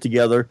and pull it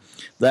together,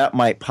 that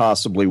might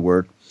possibly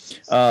work.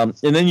 And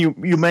then you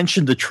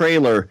mentioned the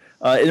trailer,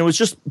 and it was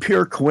just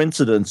pure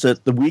coincidence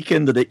that the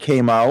weekend that it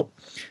came out,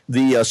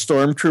 the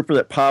stormtrooper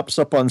that pops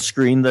up on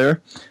screen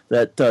there,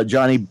 that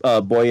Johnny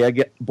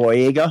Boyega,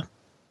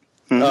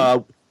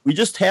 we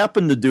just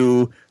happened to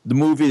do the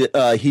movie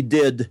that he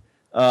did,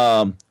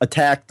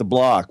 Attack the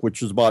Block,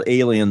 which was about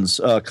aliens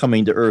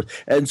coming to Earth.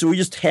 And so we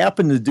just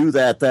happened to do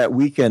that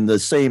weekend, the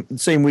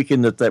same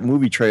weekend that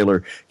movie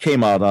trailer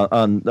came out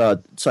on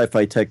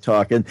Sci-Fi Tech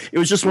Talk. And it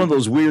was just one of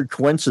those weird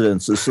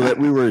coincidences, so that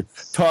we were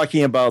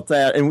talking about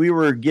that, and we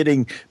were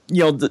getting,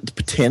 the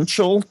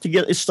potential to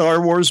get a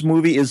Star Wars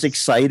movie is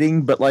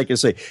exciting, but like I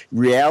say,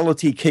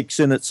 reality kicks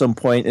in at some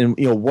point, and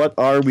what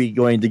are we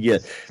going to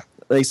get?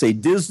 They say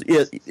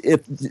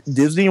if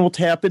Disney will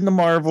tap into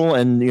Marvel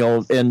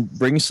and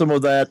bring some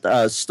of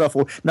that stuff.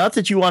 Not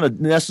that you want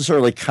to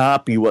necessarily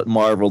copy what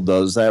Marvel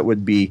does, that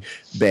would be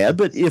bad.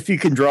 But if you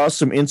can draw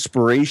some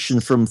inspiration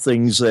from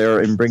things there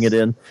and bring it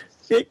in,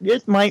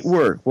 it might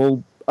work.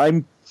 Well,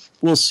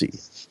 we'll see.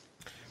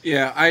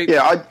 Yeah,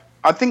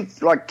 I think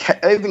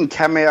even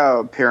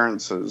cameo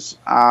appearances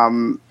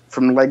from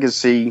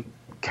legacy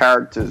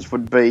characters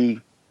would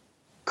be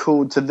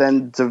cool to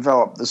then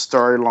develop the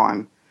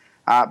storyline.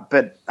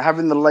 But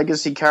having the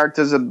legacy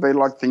characters, it'd be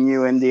like the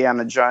new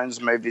Indiana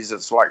Jones movies.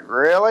 It's like,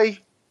 really?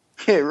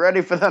 You're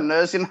ready for the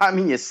nursing home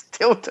and you're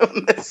still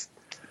doing this?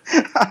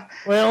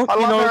 Well, I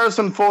love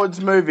Harrison Ford's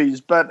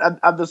movies, but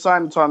at the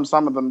same time,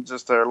 some of them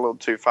just are a little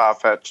too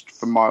far-fetched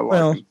for my liking.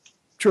 Well,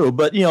 true,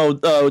 but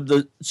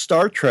the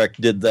Star Trek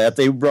did that.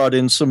 They brought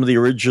in some of the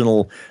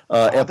original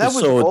episodes. That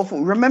was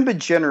awful. Remember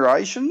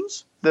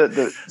Generations?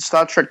 the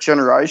Star Trek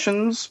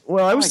Generations.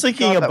 Well, I was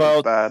thinking God, that was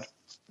about bad.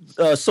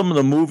 some of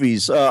the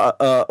movies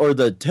or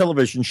the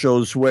television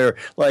shows where,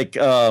 like,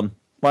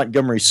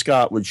 Montgomery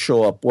Scott would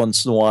show up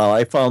once in a while.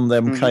 I found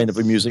them kind of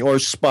amusing. Or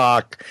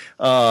Spock.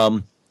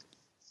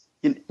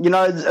 You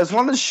know, as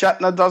long as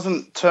Shatner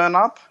doesn't turn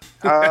up,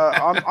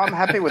 I'm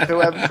happy with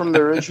whoever from the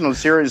original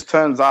series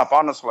turns up,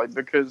 honestly,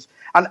 because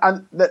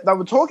and they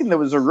were talking, there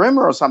was a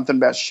rumor or something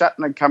about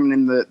Shatner coming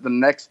in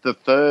the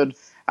third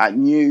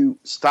new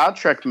Star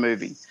Trek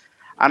movie.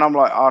 And I'm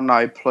like, oh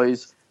no,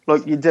 please.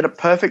 Look, you did it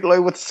perfectly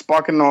with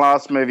Spock in the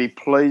last movie.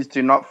 Please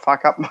do not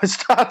fuck up my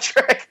Star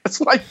Trek.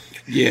 It's like,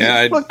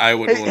 yeah, I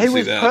wouldn't want to see that. He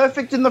was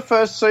perfect in the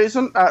first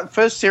season,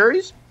 first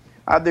series,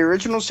 the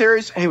original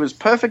series. He was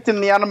perfect in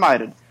the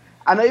animated.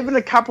 And even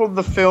a couple of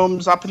the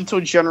films up until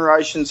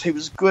Generations, he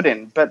was good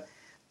in. But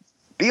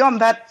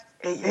beyond that,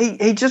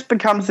 he just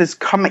becomes this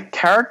comic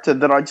character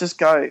that I just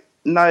go,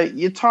 no,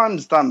 your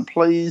time's done.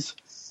 Please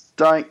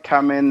don't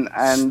come in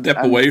and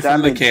step away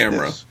from the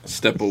camera. This.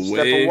 Step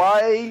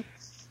away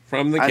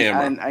from the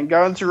camera and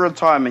go into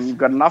retirement. You've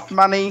got enough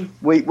money.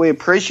 We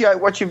appreciate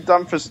what you've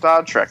done for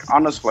Star Trek.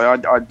 Honestly,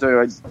 I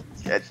do.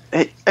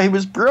 He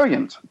was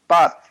brilliant,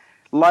 but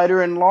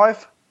later in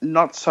life,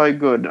 not so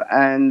good.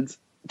 And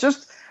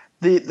just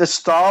the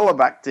style of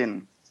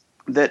acting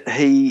that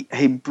he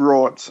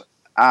brought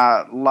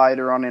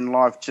later on in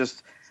life,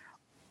 just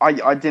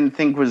I didn't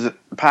think was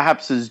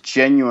perhaps as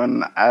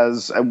genuine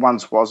as it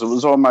once was. It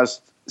was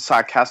almost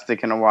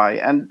sarcastic in a way,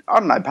 and I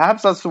don't know,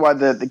 perhaps that's the way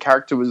the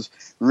character was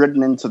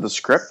written into the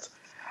script,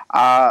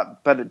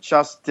 but it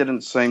just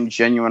didn't seem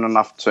genuine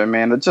enough to me,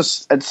 and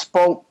it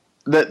spoilt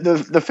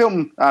the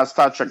film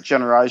Star Trek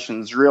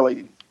Generations.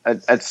 Really,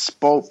 it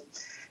spoilt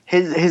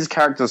his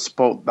character,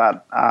 spoilt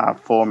that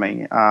for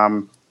me.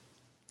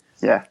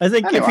 Yeah, I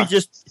think anyway.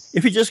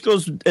 if he just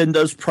goes and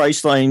does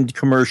Priceline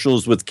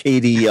commercials with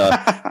Katie,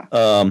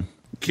 Kayla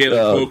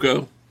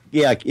Cuoco.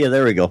 Yeah,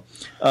 there we go.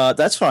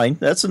 That's fine.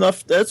 That's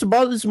enough. That's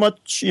about as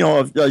much,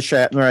 of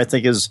Shatner, I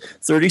think, is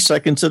 30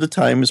 seconds at a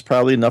time is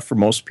probably enough for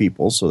most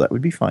people, so that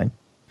would be fine.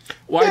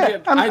 Well,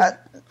 yeah,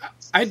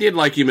 I did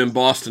like him in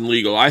Boston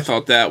Legal. I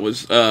thought that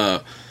was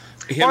I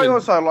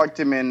also liked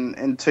him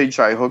in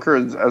T.J. Hooker,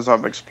 as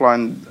I've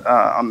explained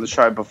on the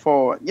show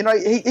before.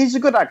 He's a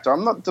good actor.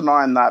 I'm not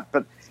denying that,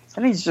 but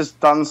and he's just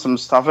done some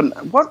stuff. And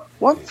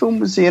what film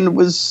was he in? It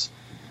was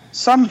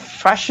some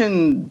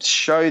fashion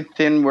show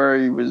thing where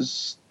he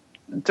was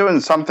doing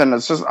something.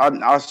 It's just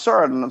I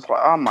saw it and it's like,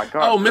 oh my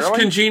god! Oh, Miss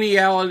really?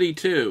 Congeniality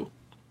 2.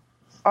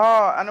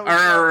 Oh, and it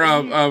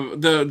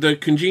was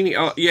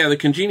the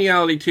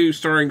Congeniality 2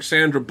 starring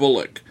Sandra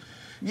Bullock.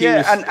 He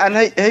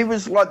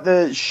was like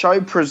the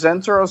show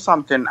presenter or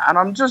something, and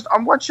I'm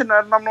watching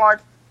it and I'm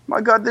like,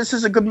 my god, this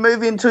is a good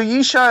movie until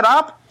you showed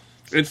up.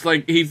 It's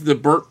like he's the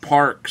Burt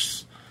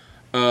Parks,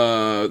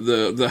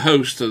 the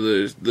host of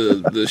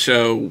the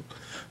show.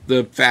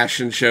 The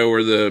fashion show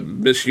or the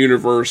Miss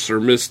Universe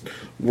or Miss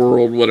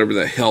World, whatever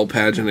the hell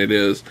pageant it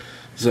is.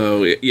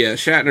 So, yeah,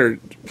 Shatner,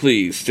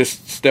 please,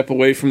 just step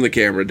away from the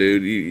camera,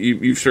 dude.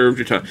 You've served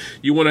your time.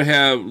 You want to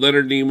have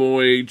Leonard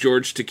Nimoy,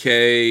 George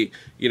Takei,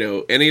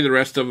 any of the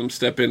rest of them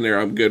step in there,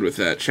 I'm good with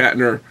that.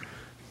 Shatner,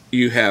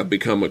 you have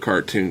become a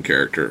cartoon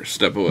character.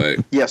 Step away.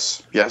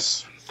 Yes. Yeah,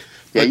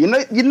 you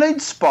need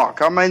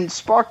Spock. I mean,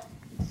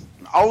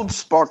 old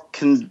Spock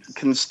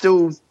can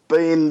still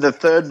be in the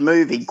third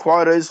movie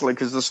quite easily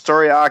because the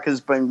story arc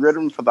has been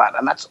written for that,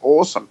 and that's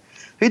awesome.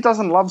 Who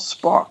doesn't love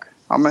Spock?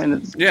 I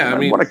mean,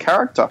 what a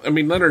character. I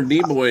mean, Leonard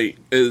Nimoy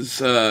is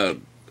a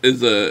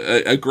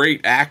great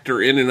actor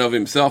in and of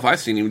himself. I've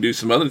seen him do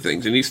some other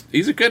things, and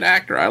he's a good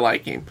actor. I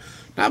like him.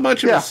 Not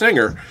much of a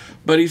singer,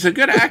 but he's a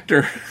good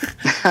actor.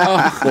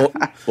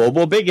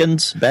 Bobo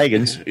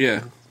Baggins.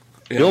 Yeah.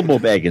 Bilbo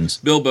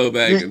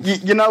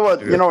Baggins. You know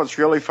what? You know what's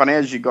really funny,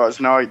 as you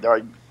guys know,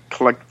 I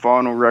collect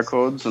vinyl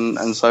records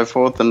and so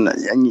forth,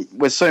 and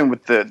we're seeing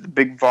with the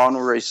big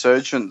vinyl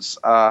resurgence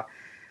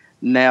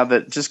now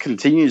that just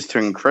continues to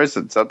increase.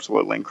 It's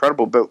absolutely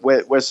incredible. But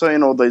we're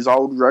seeing all these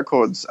old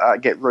records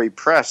get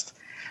repressed,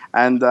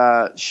 and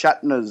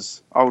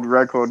Shatner's old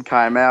record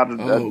came out at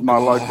my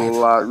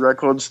local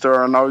record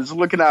store, and I was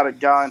looking at it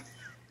going,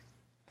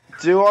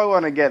 do I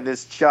want to get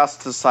this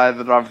just to say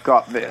that I've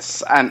got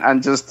this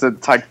and just to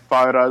take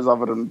photos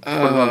of it and put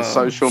it on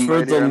social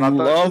media? And I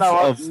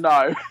thought,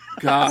 no.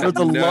 God, for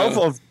the love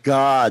of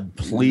God,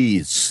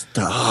 please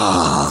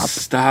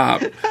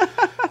stop.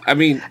 I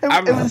mean,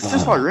 it was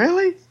just like,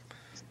 really?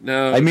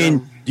 No. I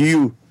mean, do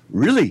you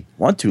really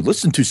want to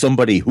listen to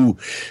somebody who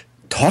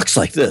talks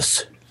like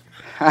this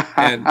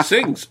and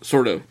sings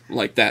sort of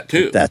like that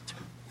too?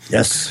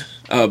 Yes.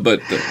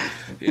 But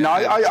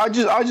I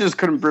just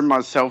couldn't bring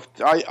myself.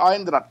 I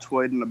ended up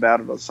tweeting about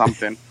it or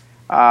something,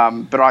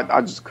 but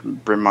I just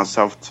couldn't bring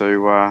myself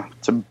to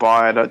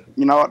buy it.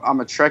 You know what? I'm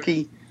a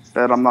Trekkie,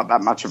 but I'm not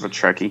that much of a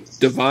Trekkie.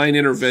 Divine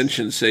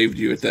intervention saved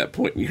you at that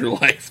point in your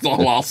life. That's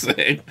all I'll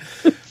say.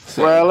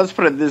 So. Well, let's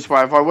put it this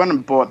way: if I went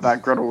and bought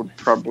that, Gretel would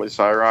probably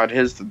say, "Right,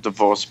 here's the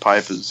divorce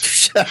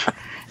papers."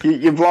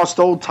 You've lost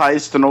all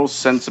taste and all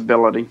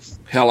sensibility.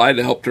 Hell, I'd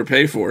helped her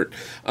pay for it.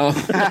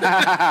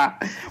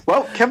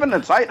 Well, Kevin,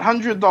 it's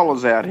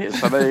 $800 out here,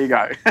 so there you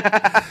go.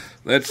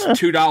 That's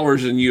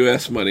 $2 in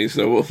U.S. money,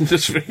 so we'll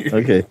just figure.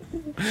 Okay.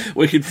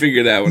 We can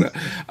figure that one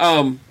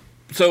out.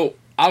 So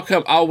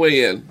I'll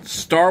weigh in.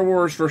 Star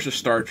Wars versus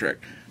Star Trek.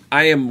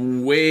 I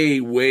am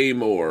way, way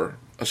more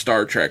a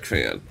Star Trek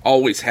fan.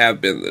 Always have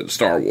been than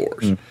Star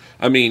Wars.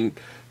 I mean,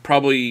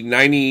 probably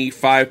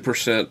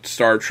 95%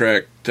 Star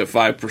Trek to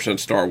 5%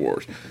 Star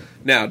Wars.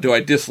 Now, do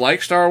I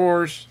dislike Star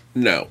Wars?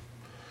 No.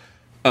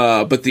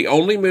 But the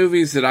only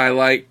movies that I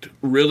liked,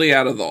 really,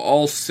 out of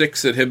all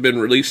 6 that have been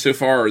released so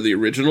far, are the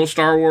original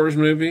Star Wars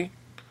movie.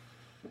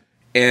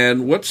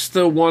 And what's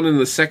the one in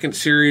the second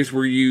series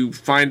where you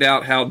find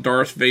out how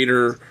Darth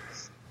Vader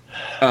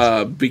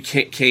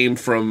came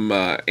from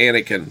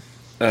Anakin?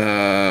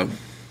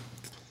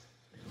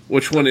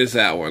 Which one is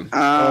that one?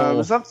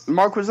 Was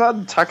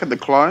that Attack of the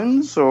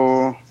Clones,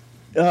 or?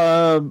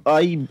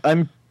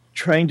 I'm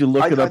trying to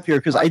look it up here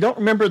because I don't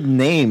remember the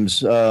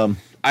names. I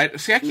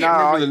can't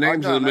remember the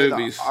names of the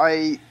movies.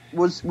 I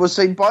was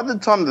by the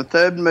time the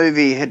third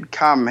movie had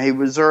come, he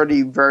was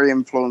already very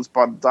influenced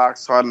by the dark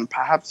side, and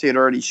perhaps he had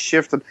already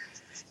shifted.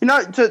 You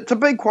know, to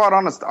be quite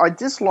honest, I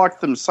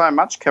disliked them so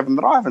much, Kevin,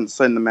 that I haven't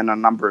seen them in a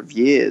number of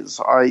years.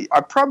 I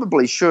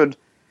probably should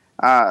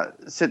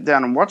sit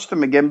down and watch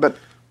them again, but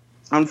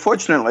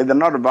unfortunately they're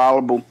not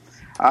available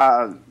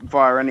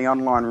via any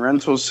online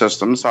rental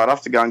system, so I'd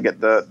have to go and get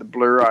the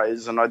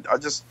Blu-rays, and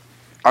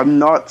I'm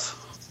not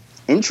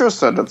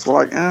interested. It's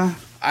like,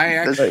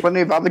 there's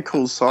plenty of other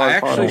cool sci-fi. I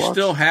actually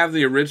still have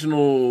the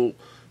original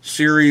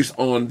series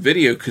on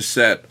video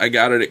cassette. I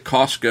got it at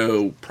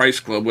Costco, Price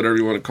Club, whatever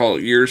you want to call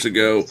it, years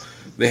ago.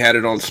 They had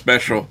it on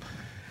special.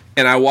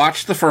 And I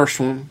watched the first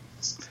one,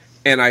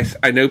 and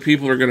I know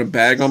people are going to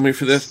bag on me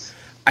for this.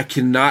 I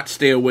cannot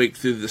stay awake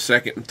through the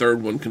second and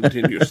third one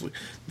continuously.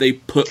 They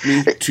put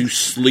me to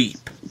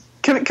sleep.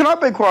 Can I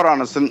be quite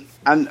honest?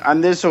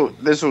 And this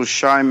will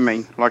shame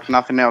me like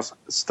nothing else.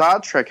 Star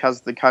Trek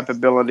has the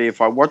capability,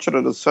 if I watch it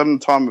at a certain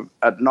time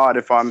at night,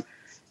 if I'm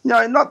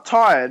not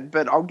tired,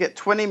 but I'll get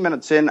 20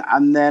 minutes in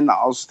and then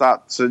I'll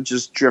start to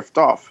just drift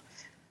off.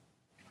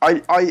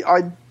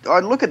 I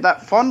look at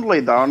that fondly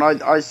though, and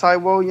I say,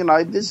 well,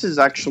 this is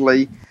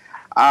actually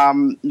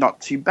not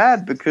too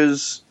bad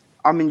because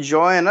I'm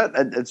enjoying it.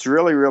 It's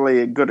really, really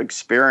a good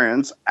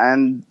experience,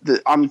 and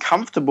I'm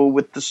comfortable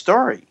with the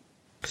story.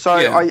 So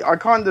yeah. I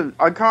kind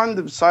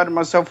of say to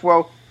myself,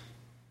 well,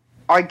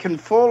 I can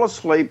fall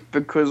asleep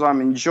because I'm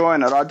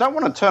enjoying it. I don't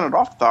want to turn it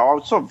off though.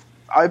 I'll sort of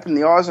open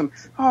the eyes and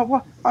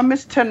I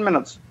missed 10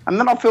 minutes, and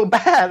then I feel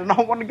bad and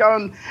I want to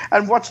go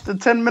and watch the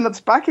 10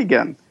 minutes back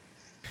again.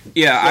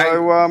 Yeah,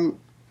 so,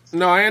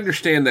 no, I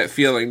understand that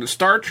feeling. The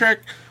Star Trek,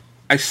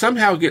 I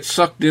somehow get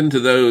sucked into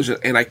those,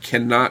 and I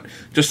cannot,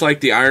 just like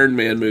the Iron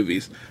Man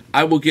movies,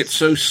 I will get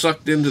so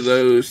sucked into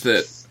those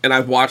that, and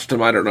I've watched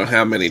them I don't know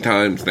how many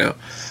times now,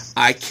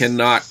 I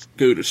cannot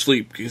go to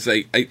sleep because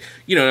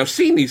I've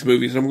seen these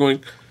movies and I'm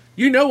going,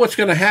 what's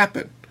going to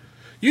happen.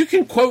 You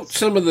can quote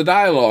some of the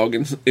dialogue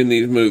in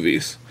these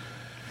movies.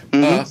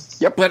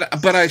 Mm-hmm. Yep.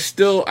 But I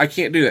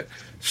can't do that.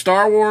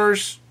 Star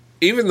Wars,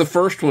 even the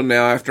first one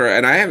now,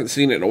 and I haven't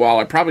seen it in a while,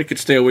 I probably could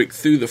stay awake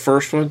through the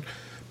first one,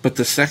 but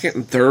the second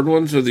and third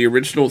ones of the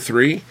original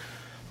 3,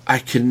 I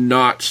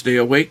cannot stay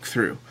awake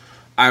through.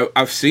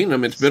 I've seen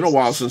them. It's been a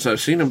while since I've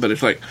seen them, but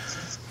it's like,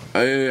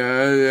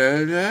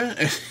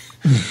 I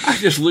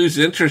just lose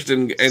interest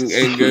and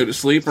go to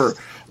sleep,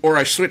 or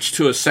I switch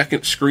to a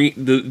second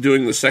screen,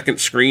 doing the second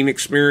screen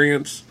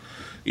experience.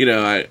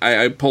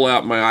 I pull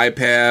out my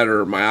iPad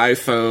or my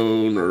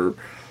iPhone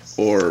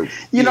or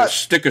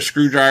stick a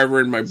screwdriver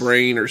in my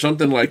brain or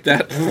something like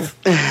that.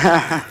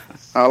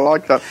 I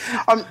like that.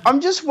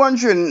 I'm just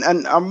wondering,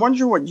 and I'm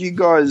wondering what you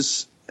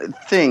guys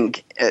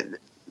think.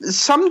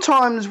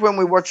 Sometimes when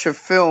we watch a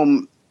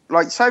film,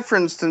 like say for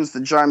instance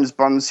the James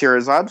Bond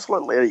series, I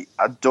absolutely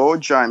adore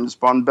James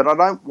Bond, but I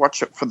don't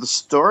watch it for the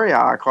story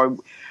arc.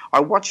 I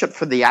watch it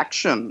for the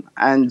action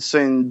and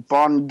seeing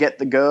Bond get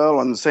the girl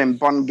and seeing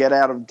Bond get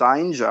out of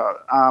danger.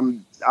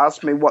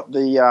 Asked me what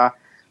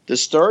the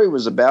story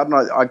was about,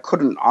 and I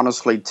couldn't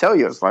honestly tell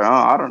you. It's like,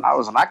 I don't know, it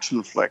was an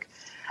action flick.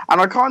 And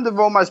I kind of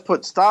almost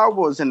put Star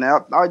Wars in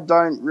there. I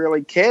don't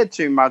really care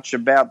too much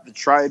about the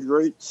trade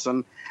routes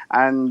and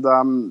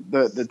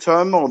the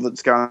turmoil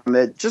that's going on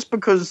there, just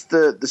because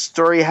the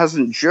story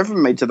hasn't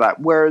driven me to that.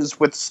 Whereas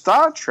with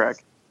Star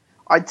Trek,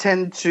 I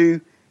tend to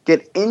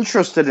get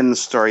interested in the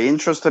story,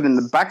 interested in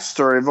the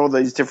backstory of all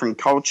these different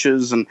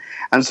cultures and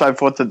so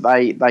forth that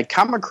they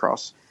come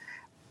across.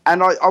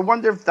 And I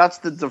wonder if that's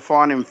the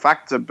defining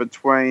factor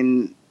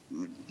between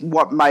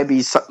what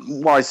maybe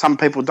why some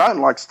people don't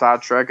like Star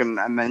Trek and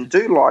then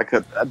do like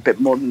it a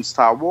bit more than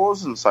Star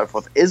Wars and so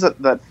forth. Is it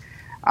that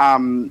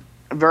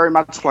very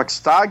much like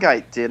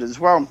Stargate did as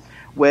well,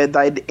 where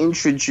they'd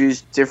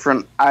introduced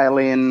different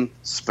alien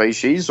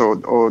species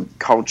or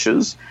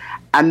cultures,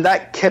 and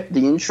that kept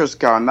the interest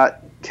going,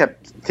 that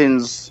kept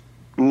things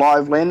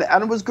lively,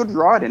 and it was good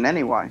writing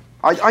anyway.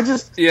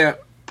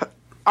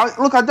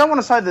 look, I don't want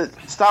to say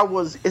that Star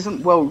Wars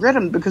isn't well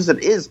written, because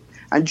it is.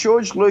 And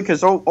George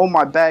Lucas, all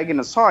my bagging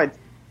aside,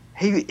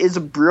 he is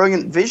a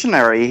brilliant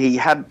visionary. He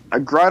had a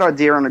great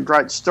idea and a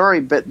great story,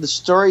 but the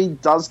story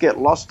does get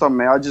lost on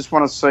me. I just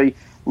want to see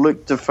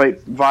Luke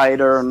defeat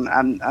Vader,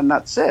 and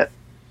that's it.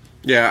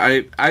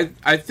 Yeah,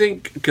 I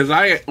think, because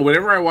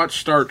whenever I watch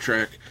Star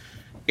Trek,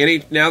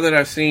 now that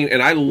I've seen,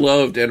 and I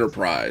loved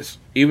Enterprise,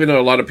 even though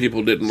a lot of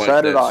people didn't like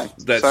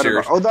that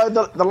series. Although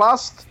the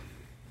last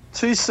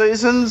 2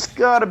 seasons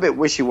got a bit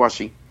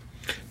wishy-washy.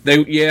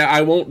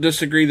 I won't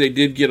disagree. They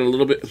did get a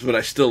little bit, but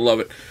I still love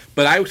it.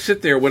 But I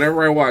sit there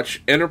whenever I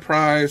watch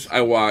Enterprise,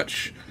 I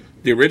watch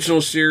the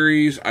original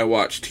series, I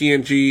watch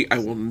TNG. I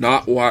will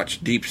not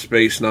watch Deep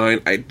Space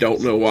Nine. I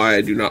don't know why.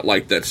 I do not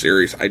like that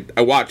series.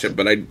 I watch it,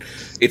 but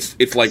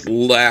it's like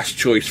last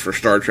choice for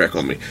Star Trek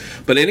on me.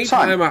 But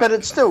anytime, but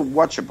it's still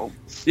watchable.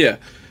 Yeah.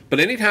 But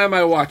anytime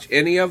I watch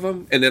any of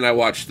them, and then I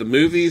watch the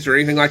movies or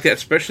anything like that,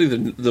 especially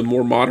the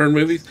more modern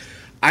movies,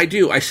 I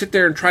sit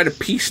there and try to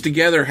piece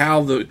together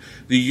how the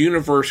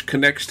universe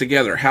connects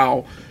together,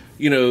 how,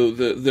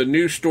 the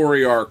new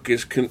story arc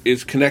is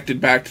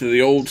connected back to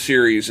the old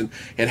series,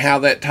 and how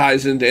that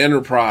ties into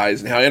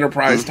Enterprise, and how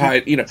Enterprise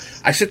tied,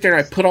 I sit there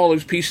and I put all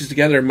those pieces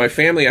together, and my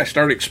family, I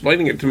start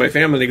explaining it to my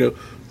family, and they go,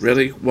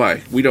 really?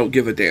 Why? We don't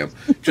give a damn.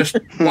 Just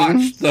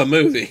watch the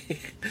movie.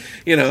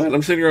 And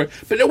I'm sitting there going,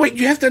 but no, wait,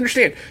 you have to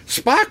understand,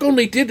 Spock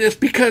only did this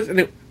because,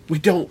 we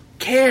don't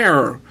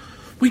care.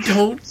 We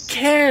don't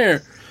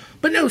care.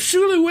 But no,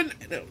 Sulu wouldn't,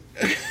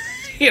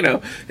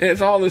 and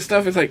it's all this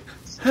stuff. It's like,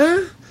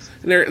 huh?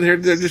 And they're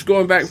just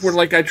going back and forth.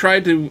 Like, I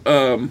tried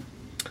to,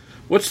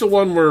 what's the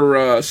one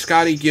where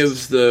Scotty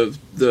gives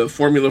the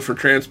formula for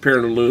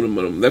transparent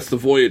aluminum? That's the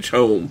Voyage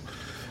Home.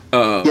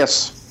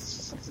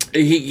 Yes.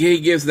 He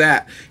gives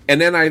that.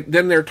 And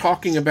then they're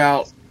talking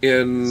about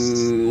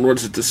in,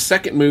 the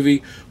second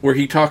movie, where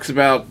he talks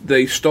about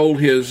they stole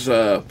his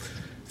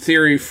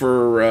theory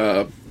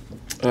for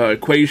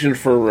equation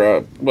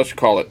for,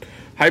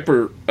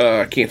 hyper,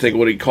 I can't think of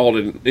what he called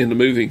it in the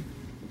movie.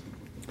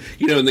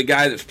 And the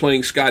guy that's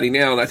playing Scotty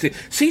now, and I say,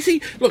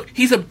 see, look,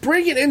 he's a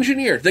brilliant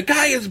engineer. The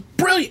guy is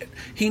brilliant.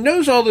 He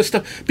knows all this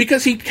stuff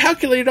because he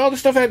calculated all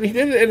this stuff out, and he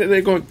did it, and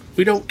they're going,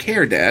 we don't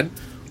care, Dad.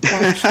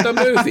 Watch the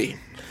movie.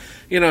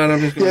 And I'm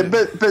just going,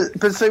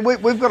 but see,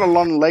 we've got a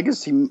long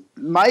legacy.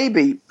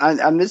 Maybe,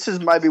 and this is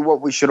maybe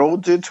what we should all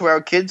do to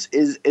our kids,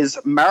 is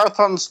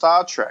marathon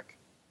Star Trek.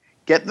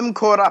 Get them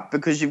caught up,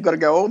 because you've got to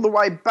go all the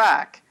way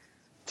back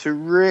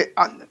to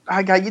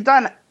okay, you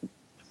don't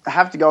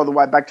have to go all the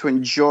way back to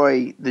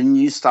enjoy the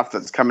new stuff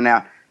that's coming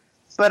out,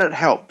 but it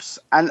helps,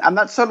 and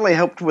that certainly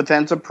helped with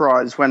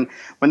Enterprise when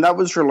that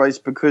was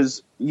released,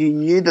 because you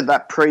knew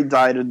that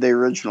predated the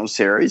original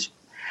series,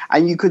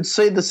 and you could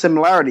see the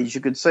similarities.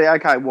 You could see,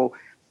 okay, well,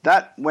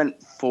 that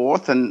went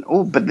forth, and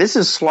but this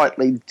is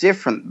slightly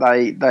different.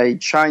 They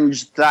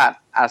changed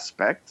that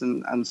aspect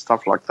and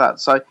stuff like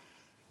that. So.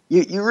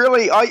 You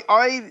really,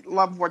 I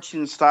love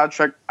watching Star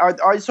Trek.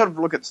 I sort of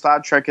look at Star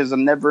Trek as a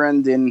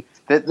never-ending.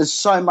 There's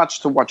so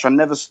much to watch. I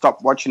never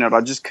stop watching it. I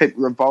just keep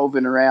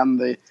revolving around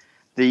the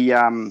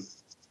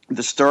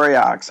story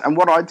arcs. And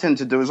what I tend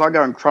to do is I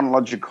go in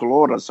chronological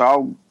order.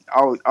 So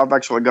I've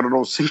actually got it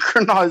all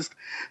synchronized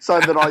so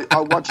that I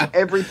watch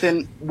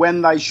everything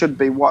when they should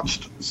be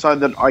watched, so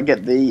that I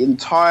get the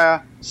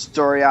entire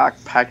story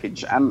arc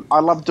package. And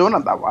I love doing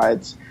it that way.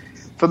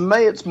 For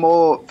me, it's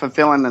more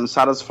fulfilling and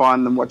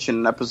satisfying than watching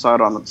an episode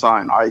on its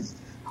own. I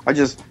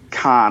just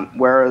can't.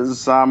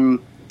 Whereas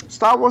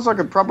Star Wars, I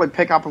could probably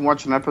pick up and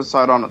watch an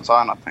episode on its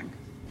own, I think.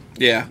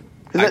 Yeah.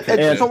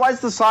 It's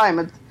always the same.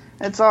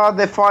 It's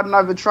they're fighting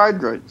over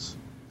trade routes.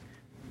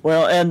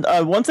 Well, and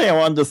one thing I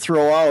wanted to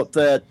throw out,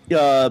 that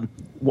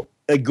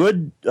a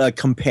good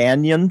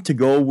companion to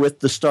go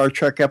with the Star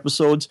Trek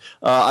episodes,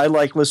 I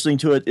like listening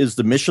to it, is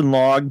the Mission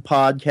Log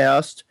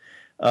podcast.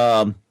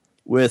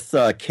 With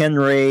Ken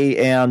Ray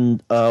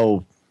and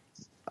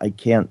I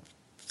can't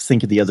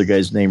think of the other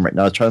guy's name right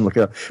now. I was trying to look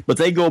it up, but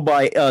they go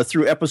by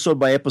through episode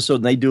by episode,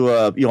 and they do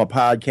a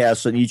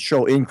podcast on each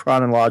show in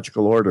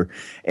chronological order.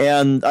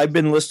 And I've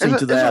been listening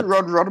to that. Isn't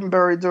Rod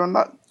Roddenberry doing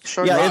that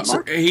show? Yeah,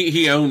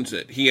 he owns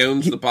it. He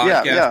owns the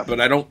podcast, but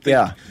I don't think.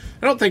 Yeah.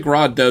 I don't think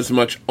Rod does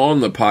much on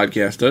the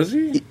podcast, does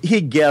he?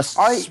 He guests.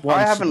 I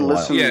haven't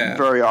listened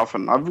very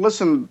often. I've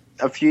listened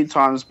a few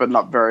times, but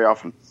not very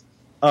often.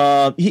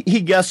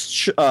 He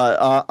guests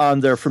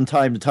on there from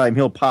time to time.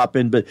 He'll pop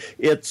in, but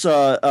it's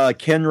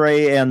Ken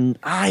Ray and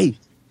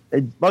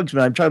it bugs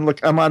me. I'm trying to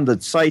look. I'm on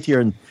the site here,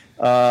 and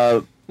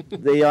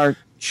they aren't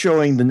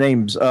showing the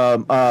names.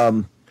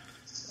 I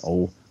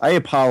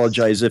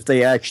apologize if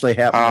they actually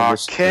happen to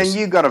listen to Ken, this.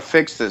 you got to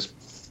fix this.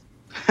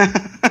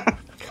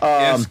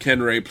 Yes,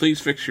 Ken Ray,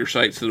 please fix your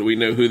site so that we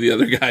know who the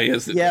other guy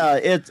is. Yeah,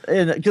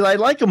 because I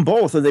like them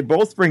both, and they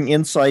both bring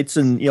insights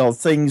and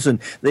things, and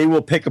they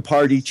will pick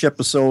apart each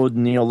episode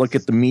and look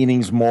at the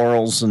meanings,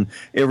 morals, and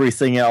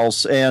everything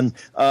else, and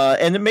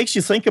it makes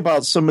you think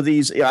about some of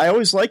these. I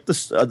always liked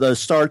the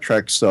Star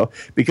Trek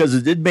stuff because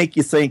it did make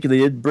you think. They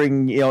did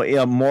bring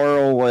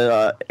moral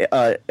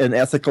and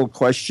ethical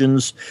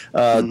questions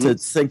to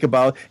think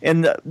about,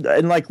 and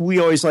like we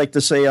always like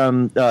to say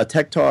on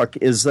Tech Talk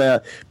is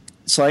that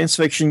science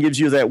fiction gives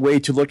you that way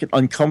to look at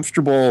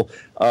uncomfortable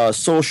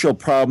social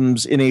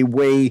problems in a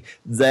way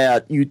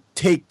that you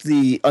take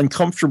the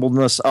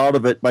uncomfortableness out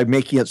of it by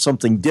making it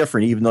something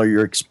different, even though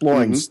you're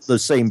exploring the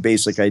same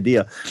basic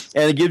idea.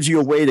 And it gives you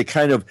a way to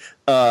kind of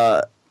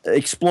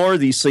explore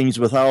these things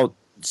without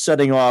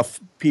setting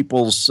off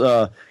people's,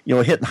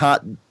 hitting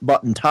hot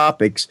button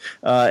topics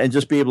and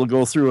just be able to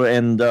go through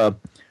and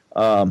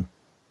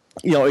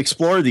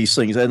explore these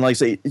things. And like I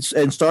say,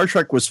 and Star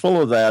Trek was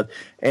full of that.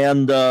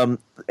 And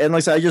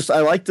like I say, I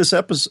like this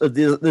episode,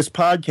 this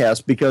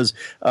podcast, because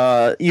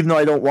even though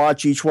I don't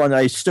watch each one,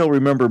 I still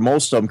remember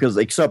most of them. Because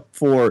except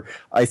for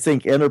I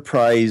think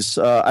Enterprise,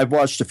 I've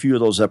watched a few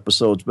of those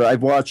episodes, but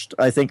I've watched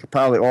I think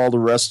probably all the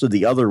rest of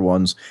the other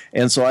ones,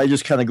 and so I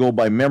just kind of go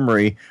by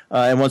memory.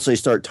 And once they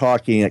start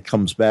talking, it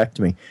comes back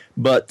to me.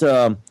 But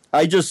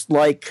I just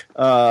like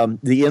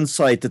the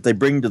insight that they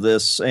bring to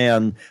this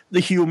and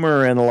the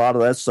humor and a lot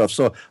of that stuff.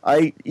 So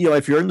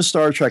if you're into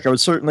Star Trek, I would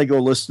certainly go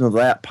listen to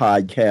that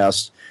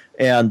podcast.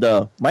 And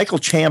Michael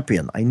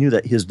Champion, I knew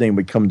that his name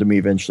would come to me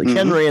eventually.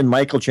 Ken Ray and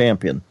Michael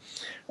Champion,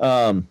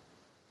 they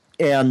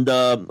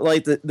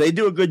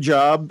do a good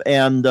job,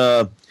 and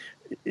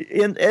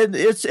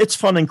it's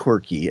fun and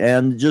quirky,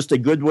 and just a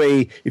good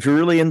way. If you're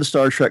really into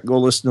Star Trek, go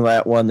listen to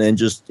that one and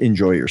just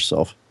enjoy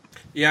yourself.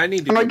 Yeah, I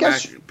need to go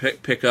back,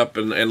 pick up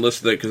and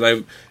listen to it,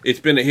 because it's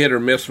been a hit or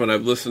miss when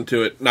I've listened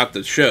to it. Not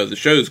the show; the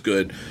show's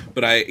good,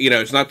 but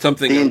it's not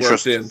something that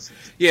works in.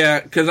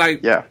 Yeah, because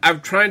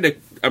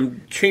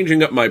I'm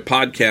changing up my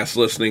podcast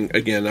listening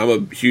again. I'm a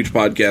huge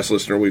podcast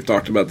listener. We've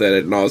talked about that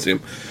ad nauseum.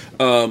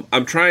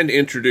 I'm trying to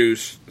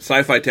introduce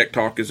Sci-Fi Tech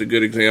Talk is a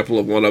good example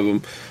of one of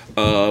them.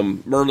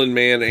 Merlin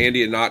Mann,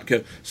 Andy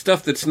Anotka,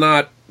 stuff that's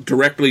not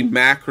directly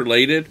Mac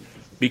related,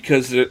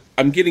 because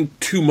I'm getting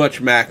too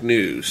much Mac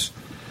news.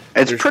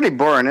 It's pretty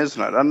boring,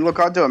 isn't it? And look,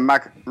 I do a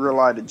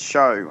Mac-related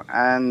show,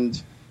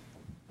 and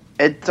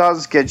it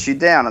does get you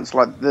down. It's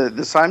like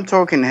the same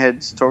talking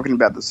heads talking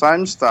about the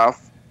same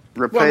stuff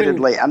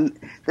repeatedly, and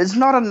there's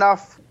not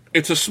enough.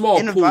 It's a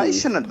small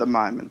innovation pool at the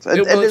moment.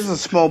 It is a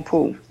small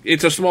pool.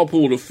 It's a small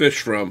pool to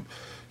fish from,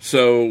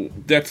 so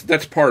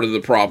that's part of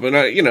the problem.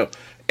 And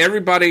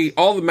everybody,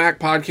 all the Mac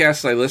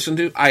podcasts I listen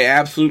to, I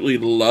absolutely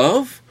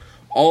love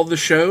all the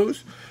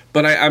shows,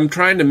 but I'm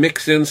trying to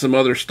mix in some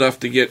other stuff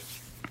to get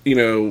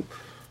a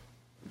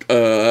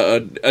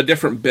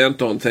different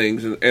bent on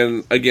things.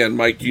 And again,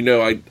 Mike,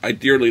 I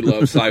dearly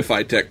love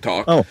Sci-Fi Tech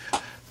Talk. Oh.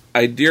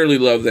 I dearly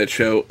love that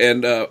show,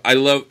 and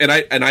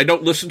I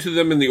don't listen to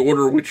them in the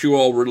order which you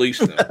all release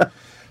them.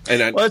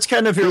 Well, it's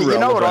kind of irrelevant. You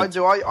know what I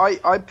do?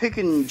 I pick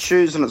and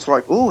choose, and it's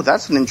like, oh,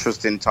 that's an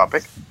interesting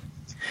topic.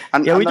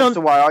 And that's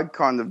the way I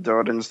kind of do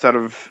it. Instead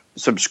of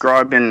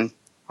subscribing,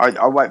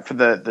 I wait for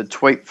the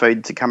tweet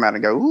feed to come out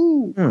and go,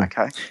 ooh,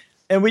 okay.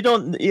 And we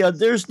don't,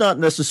 there's not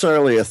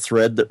necessarily a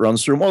thread that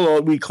runs through them, although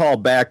we call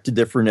back to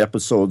different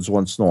episodes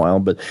once in a while.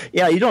 But,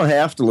 you don't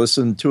have to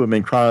listen to them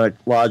in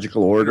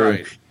chronological order.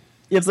 Right.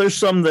 If there's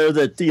some there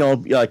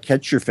that,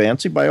 catch your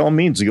fancy, by all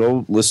means,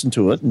 go listen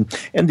to it.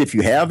 And if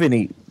you have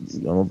any,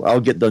 I'll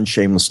get done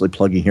shamelessly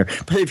plugging here.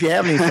 But if you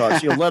have any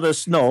thoughts, let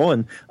us know.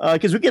 And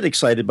because we get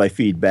excited by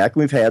feedback.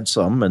 We've had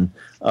some. And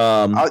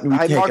hey,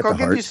 Mike, I'll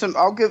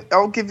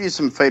give you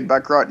some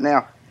feedback right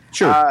now.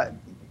 Sure.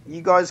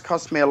 You guys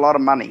cost me a lot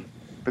of money.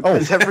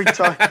 Because every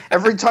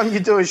time you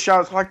do a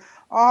show, it's like,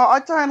 oh, I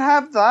don't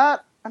have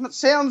that, and it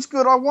sounds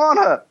good, I want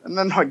it, and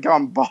then I go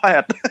and buy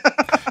it.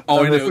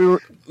 Oh, the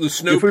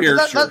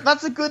Snowpiercer.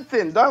 That's a good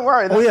thing. Don't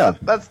worry.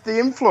 That's the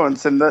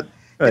influence in that.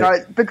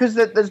 Right. Because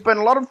there's been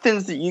a lot of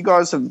things that you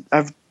guys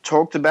have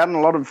talked about, and a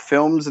lot of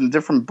films and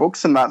different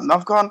books and that, and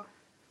I've gone,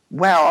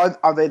 wow,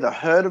 I've either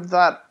heard of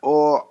that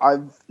or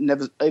I've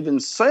never even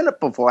seen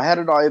it before. How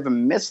did I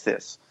even miss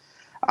this?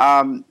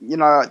 I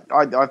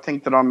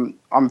think that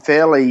I'm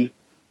fairly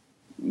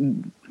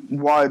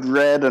wide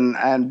read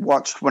and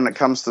watched when it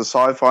comes to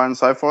sci-fi and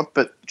so forth,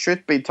 but truth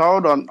be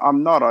told,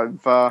 I'm not.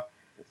 I've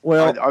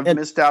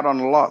missed out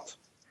on a lot.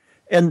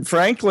 And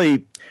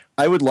frankly,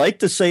 I would like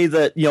to say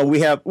that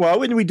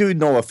we do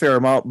know a fair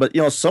amount, but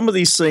some of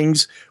these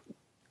things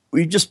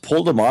we just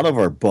pulled them out of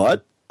our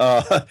butt,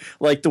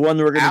 like the one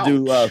we're going to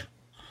do.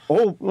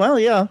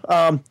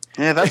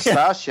 That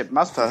Starship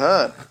must have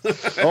hurt.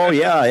 Oh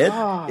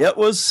yeah, it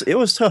was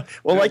tough.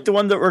 Well, like the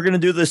one that we're going to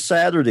do this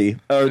Saturday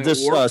or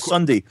this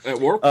Sunday. That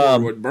warp core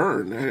would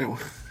burn.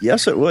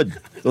 Yes, it would.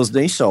 Those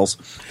nacelles.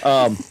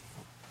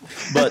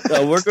 But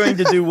we're going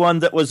to do one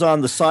that was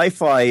on the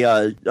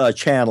Sci-Fi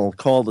channel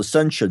called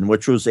Ascension,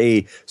 which was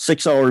a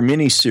 6-hour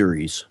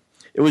miniseries.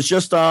 it was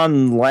just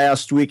on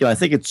last week, and I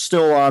think it's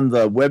still on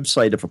the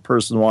website if a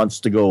person wants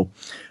to go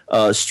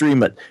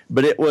stream it.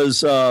 But it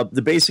was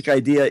the basic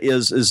idea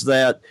is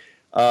that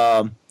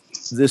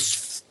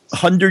this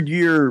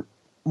 100-year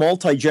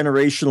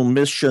multi-generational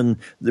mission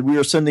that we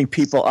are sending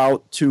people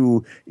out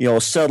to,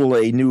 settle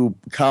a new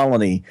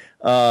colony,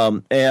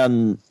 settle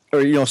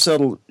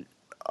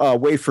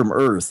away from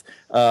Earth.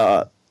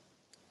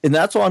 And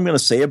that's all I'm going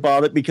to say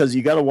about it, because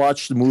you got to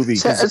watch the movie. It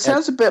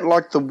sounds a bit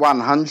like the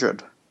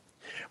 100.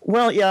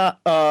 Well, yeah.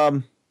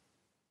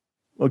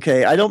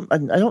 Okay, I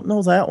don't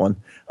know that one.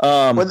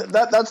 Well,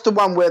 that's the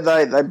one where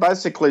they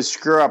basically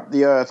screw up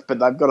the Earth, but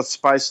they've got a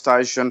space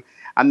station,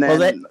 and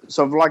then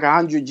sort of like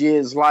 100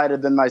 years later,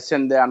 then they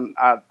send down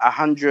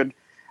 100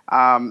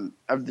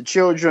 of the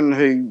children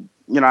who,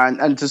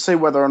 and to see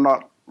whether or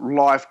not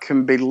life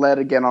can be led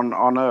again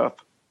on Earth.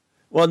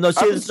 Well, no,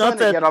 see, it's not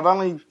that. Yet. I've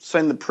only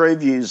seen the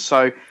previews,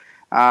 so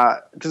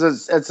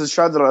because it's a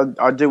show that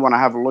I do want to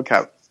have a look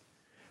at.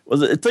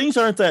 Well, things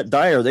aren't that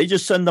dire. They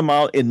just send them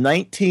out in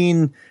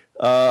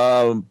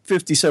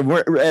 1957.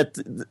 We're at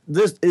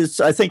this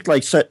is, I think,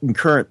 like set in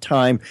current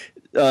time.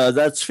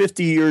 That's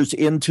 50 years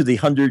into the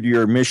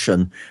 100-year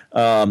mission.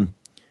 And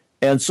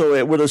so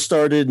it would have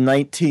started in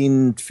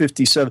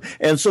 1957.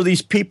 And so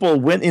these people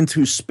went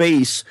into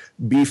space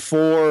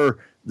before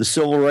the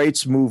civil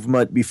rights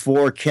movement,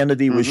 before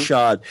Kennedy was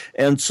shot.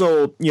 And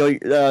so,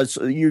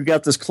 so you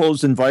got this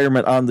closed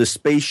environment on this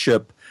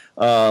spaceship.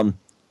 And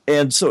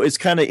so it's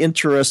kind of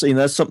interesting.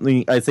 That's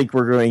something I think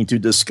we're going to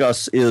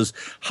discuss, is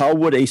how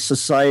would a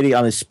society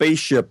on a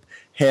spaceship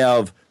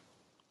have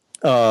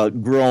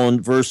grown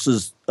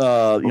versus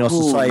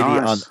society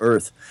on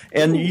Earth.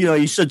 And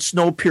you said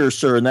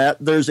Snowpiercer, and that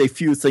there's a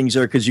few things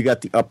there, because you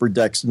got the upper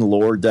decks and the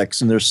lower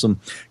decks, and there's some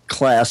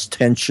class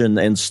tension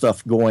and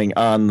stuff going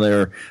on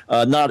there.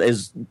 Not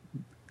as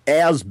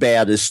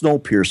bad as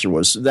Snowpiercer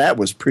was. That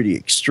was pretty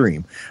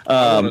extreme.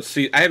 I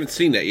haven't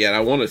seen that yet. I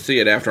want to see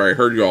it after I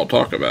heard you all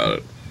talk about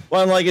it.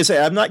 Well, like I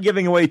say, I'm not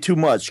giving away too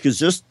much, because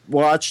just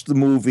watch the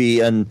movie,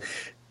 and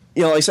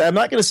like I say, I'm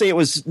not going to say it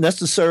was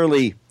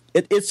necessarily.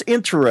 It's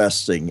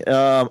interesting.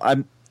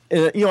 I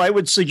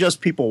would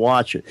suggest people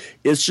watch it.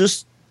 It's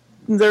just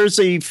there's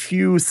a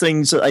few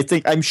things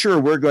that I'm sure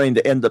we're going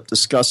to end up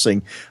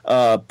discussing,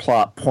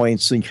 plot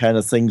points and kind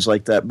of things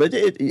like that. But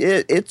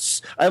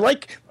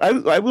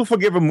I will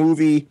forgive a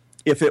movie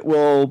if it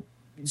will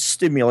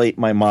stimulate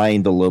my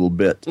mind a little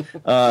bit.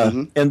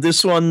 And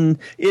this one,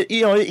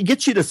 it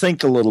gets you to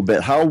think a little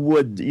bit. How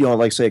would,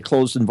 like say, a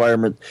closed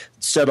environment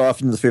set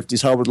off in the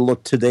 50s, how would it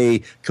look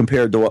today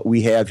compared to what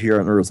we have here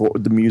on Earth? What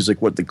would the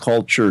music, what the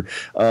culture,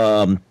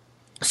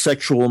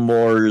 sexual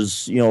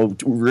mores,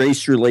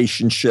 race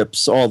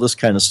relationships, all this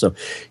kind of stuff.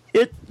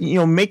 It,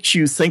 makes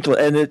you think,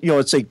 and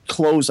it's a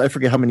closed, I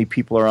forget how many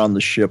people are on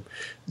the ship,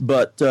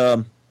 but,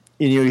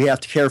 you have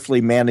to carefully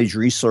manage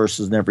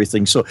resources and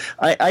everything. So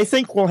I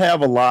think we'll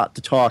have a lot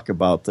to talk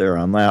about there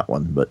on that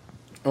one. But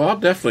I'll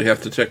definitely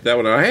have to check that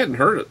one out. I hadn't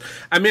heard it.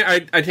 I mean, I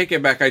take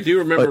it back. I do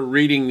remember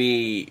reading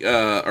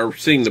or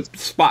seeing the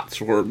spots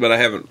for it, but I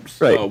haven't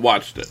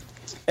watched it.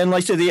 And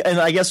like I said, and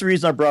I guess the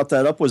reason I brought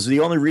that up was the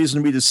only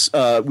reason we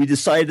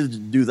decided to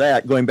do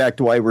that, going back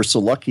to why we're so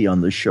lucky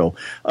on this show.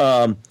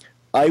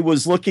 I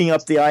was looking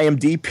up the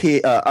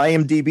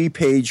IMDb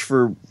page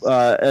for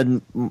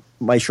and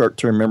my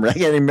short-term memory. I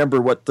can't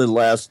remember what the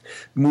last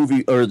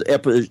movie or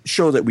the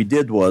show that we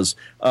did was,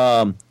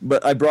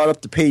 but I brought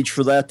up the page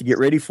for that to get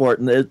ready for it,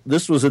 and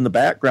this was in the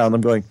background.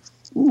 I'm going,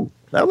 ooh,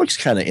 that looks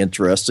kind of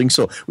interesting.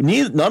 So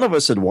none of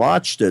us had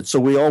watched it, so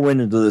we all went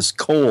into this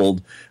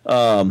cold.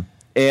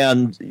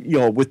 And,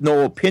 with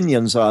no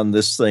opinions on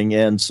this thing.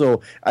 And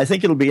so I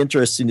think it'll be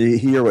interesting to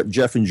hear what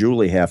Jeff and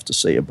Julie have to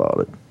say about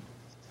it.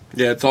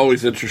 Yeah, it's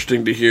always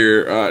interesting to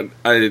hear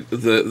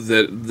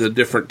the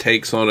different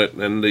takes on it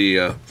and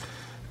the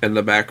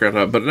background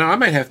of it. But no, I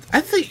might have.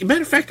 I think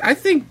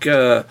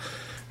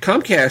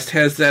Comcast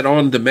has that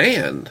on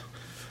demand,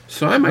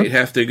 so I might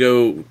have to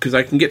go, because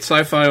I can get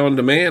Sci-Fi on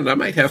demand. I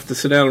might have to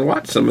sit down and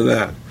watch some of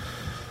that.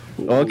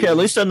 Okay, at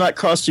least I'm not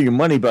costing you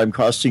money, but I'm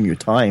costing you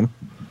time.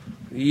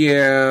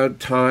 Yeah,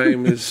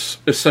 time is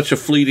such a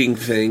fleeting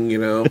thing,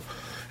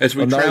 As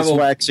we travel,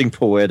 waxing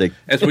poetic.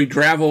 as we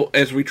travel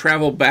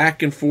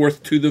back and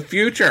forth to the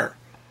future.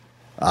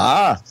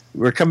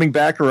 We're coming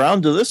back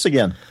around to this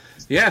again.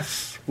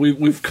 Yes,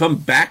 we've come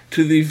back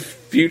to the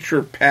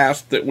future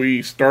past that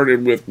we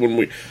started with when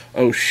we.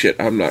 Oh shit!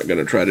 I'm not going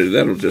to try to do that.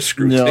 That'll just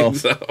screw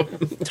things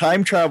up.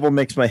 Time travel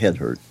makes my head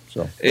hurt.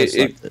 So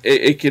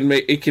it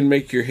can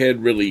make your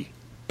head really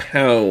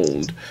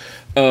pound.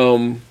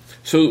 So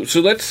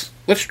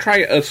let's try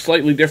a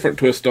slightly different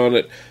twist on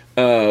it.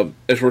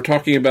 As we're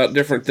talking about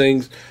different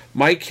things,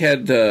 Mike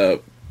did a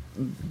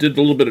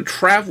little bit of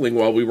traveling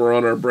while we were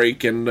on our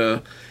break,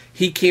 and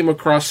he came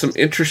across some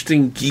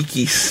interesting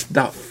geeky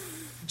stuff.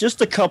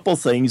 Just a couple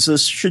things.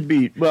 This should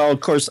be, well,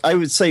 of course, I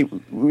would say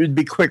it would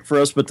be quick for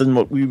us, but then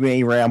we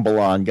may ramble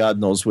on, God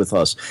knows, with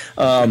us.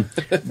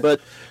 But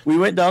we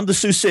went down to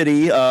Sioux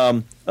City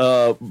about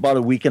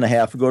a week and a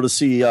half ago to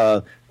see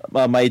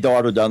my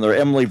daughter down there,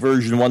 Emily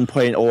version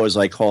 1.0, as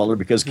I call her,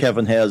 because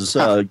Kevin has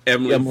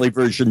Emily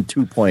version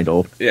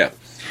 2.0. Yeah.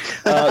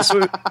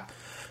 So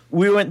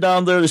we went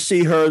down there to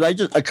see her.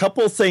 And a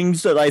couple of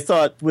things that I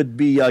thought would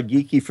be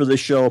geeky for this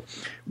show.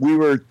 We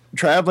were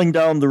traveling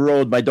down the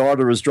road. My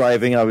daughter was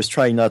driving. I was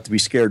trying not to be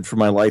scared for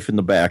my life in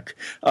the back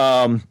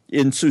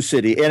in Sioux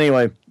City.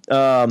 Anyway,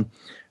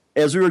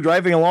 as we were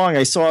driving along,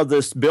 I saw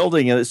this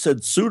building, and it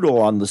said Pseudo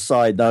on the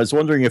side. And I was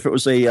wondering if it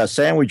was a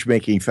sandwich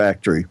making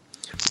factory.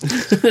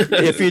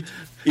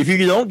 If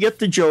you don't get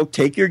the joke,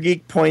 take your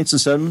geek points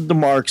and send them to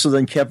Mark, so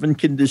then Kevin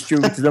can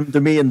distribute them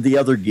to me and the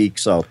other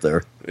geeks out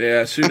there.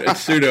 Yeah,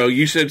 Pseudo.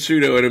 You said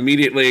Pseudo, and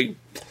immediately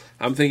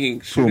I'm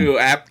thinking Pseudo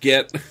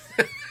apt-get.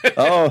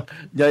 Oh,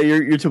 yeah,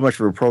 you're too much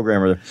for a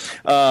programmer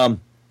there.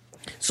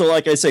 So,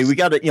 like I say, we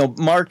got to,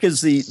 Mark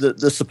is the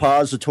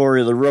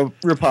suppository, the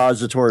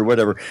repository,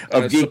 whatever,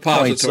 of geek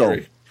points. So,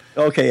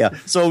 okay, yeah.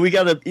 So we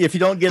got to, if you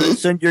don't get it,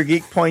 send your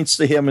geek points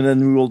to him, and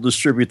then we will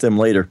distribute them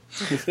later.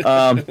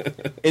 And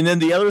then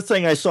the other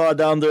thing I saw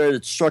down there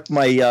that struck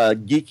my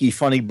geeky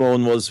funny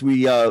bone was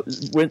we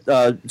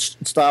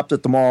stopped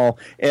at the mall,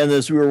 and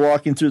as we were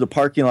walking through the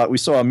parking lot, we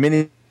saw a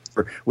Mini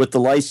with the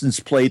license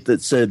plate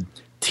that said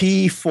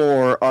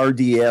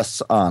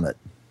T4RDS on it.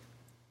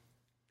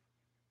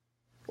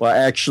 Well,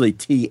 actually,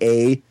 TARDIS.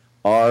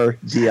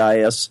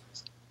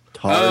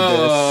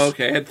 Oh,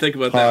 okay. I had to think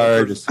about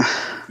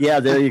that.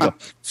 Yeah, there you go.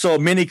 So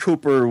Mini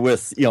Cooper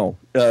with the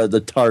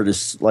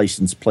TARDIS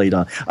license plate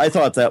on. I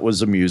thought that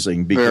was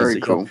amusing because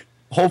very cool.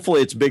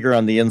 Hopefully it's bigger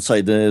on the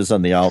inside than it is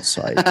on the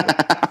outside.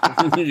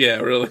 Yeah,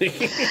 really.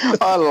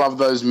 I love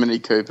those Mini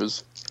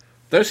Coopers.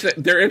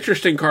 They're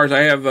interesting cars.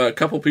 I have a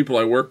couple people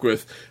I work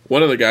with.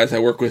 One of the guys I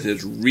work with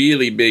is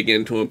really big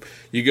into them.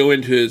 You go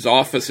into his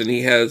office and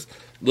he has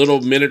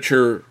little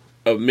miniature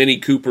of Mini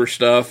Cooper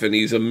stuff, and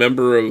he's a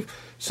member of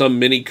some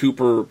Mini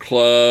Cooper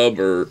club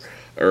or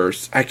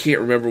I can't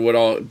remember what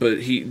all, but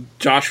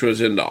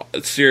Joshua's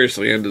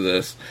seriously into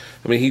this.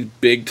 I mean, he's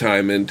big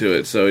time into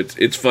it, so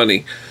it's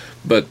funny.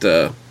 But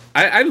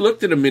I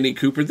looked at a Mini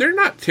Cooper. They're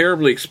not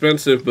terribly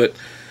expensive, but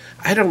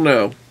I don't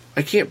know.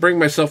 I can't bring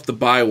myself to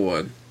buy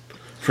one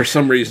for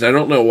some reason. I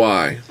don't know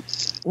why.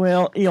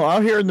 Well,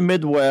 out here in the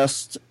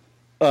Midwest,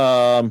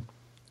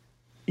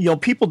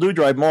 people do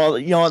drive more.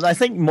 And I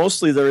think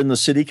mostly they're in the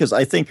city because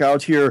I think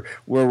out here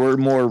where we're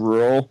more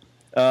rural,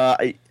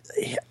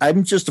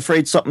 I'm just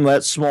afraid something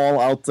that small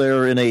out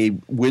there in a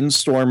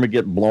windstorm would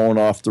get blown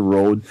off the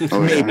road.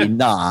 Maybe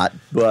not,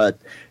 but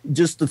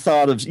just the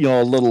thought of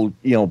a little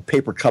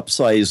paper cup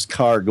sized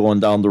car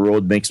going down the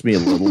road makes me a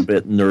little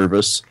bit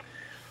nervous.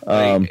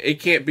 It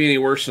can't be any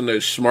worse than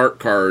those smart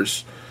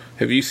cars.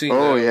 Have you seen?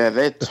 Oh yeah,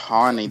 they're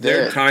tiny.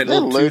 They're tiny. They're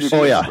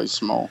ludicrously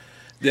small.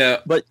 Yeah,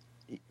 but.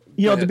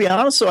 To be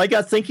honest, so I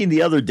got thinking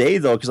the other day,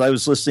 though, because I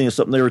was listening to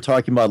something they were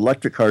talking about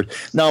electric cars.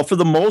 Now, for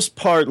the most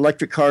part,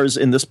 electric cars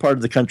in this part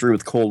of the country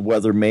with cold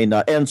weather may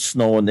not, and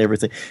snow and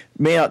everything,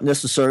 may not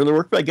necessarily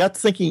work. But I got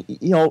thinking,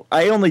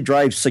 I only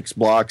drive 6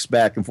 blocks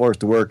back and forth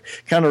to work.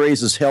 Kind of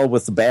raises hell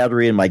with the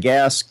battery in my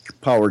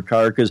gas-powered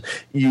car because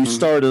you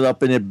start it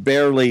up and it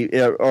barely,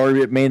 or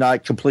it may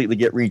not completely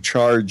get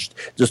recharged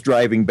just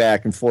driving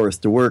back and forth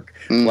to work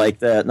like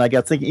that. And I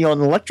got thinking, an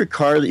electric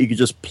car that you could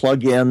just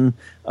plug in,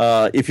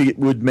 if you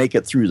would make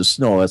it through the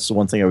snow, that's the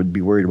one thing I would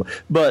be worried about.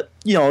 But,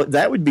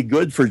 that would be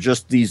good for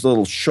just these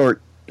little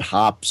short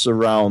hops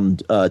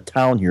around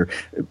town here.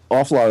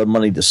 Awful lot of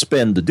money to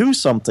spend to do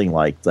something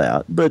like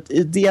that. But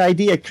the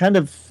idea kind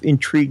of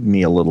intrigued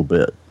me a little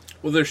bit.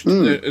 Well, there's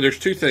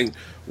two things.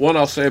 One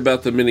I'll say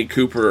about the Mini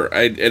Cooper,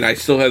 and I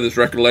still have this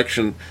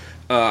recollection.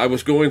 I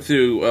was going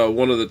through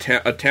one of a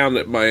town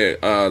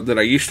that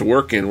I used to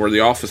work in, where the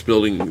office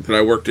building that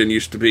I worked in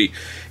used to be,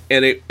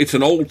 and it's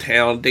an old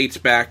town, dates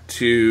back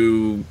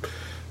to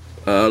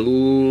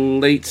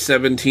late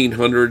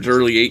 1700s,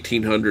 early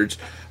 1800s.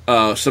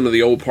 Some of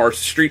the old parts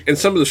of the street, and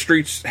some of the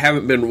streets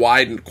haven't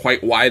been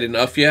quite wide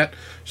enough yet,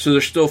 so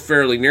they're still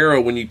fairly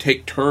narrow when you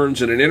take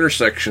turns in an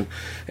intersection.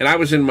 And I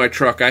was in my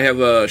truck. I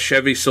have a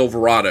Chevy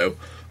Silverado,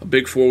 a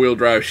big 4-wheel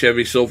drive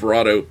Chevy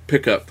Silverado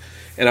pickup.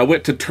 And I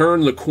went to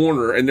turn the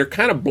corner, and they're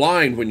kind of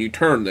blind when you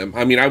turn them.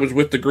 I mean, I was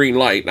with the green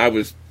light, and I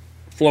was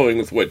flowing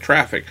with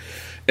traffic.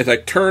 As I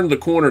turned the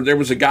corner, there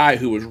was a guy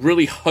who was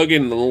really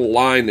hugging the little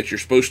line that you're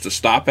supposed to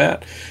stop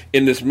at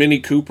in this Mini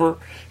Cooper,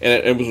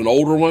 and it was an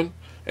older one.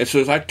 And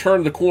so as I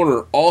turned the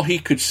corner, all he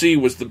could see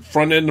was the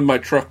front end of my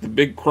truck, the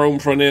big chrome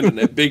front end, and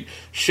that big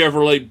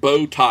Chevrolet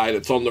bow tie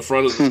that's on the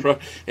front of the truck.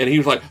 And he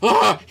was like,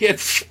 he had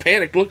this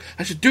panicked look.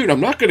 I said, dude,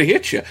 I'm not going to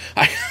hit you.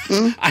 I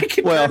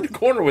can turn the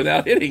corner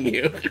without hitting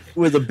you.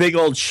 With a big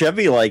old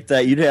Chevy like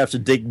that, you'd have to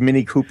dig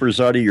Mini Coopers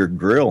out of your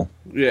grill.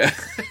 Yeah.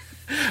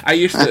 I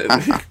used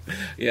to,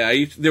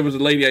 there was a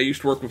lady I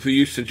used to work with who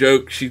used to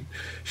joke.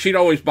 She'd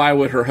always buy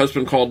what her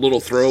husband called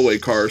little throwaway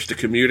cars to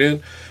commute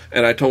in.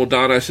 And I told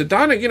Donna, I said,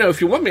 Donna,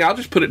 if you want me, I'll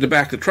just put it in the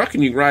back of the truck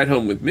and you can ride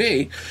home with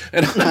me.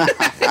 And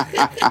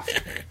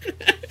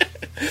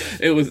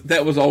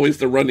that was always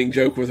the running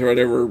joke with her.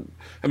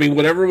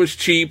 Whatever was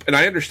cheap, and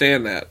I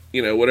understand that,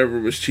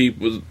 whatever was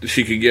cheap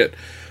she could get.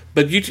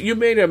 But you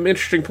made an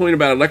interesting point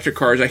about electric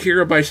cars. I hear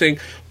everybody saying,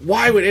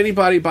 why would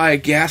anybody buy a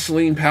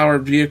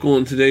gasoline-powered vehicle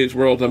in today's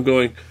world? I'm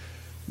going,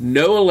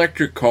 no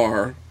electric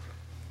car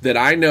that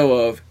I know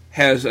of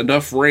has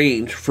enough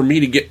range for me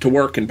to get to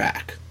work and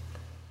back.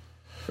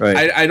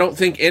 Right. I don't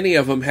think any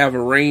of them have a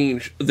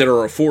range that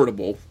are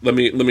affordable. Let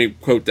me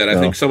quote that. I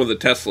think some of the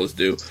Teslas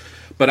do.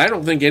 But I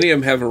don't think any of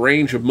them have a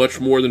range of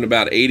much more than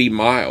about 80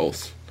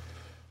 miles.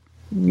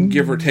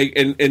 Give or take,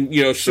 and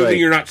assuming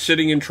you're not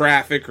sitting in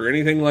traffic or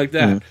anything like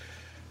that.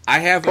 I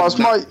have. Plus,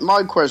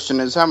 my question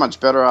is, how much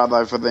better are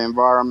they for the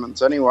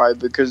environment anyway?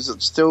 Because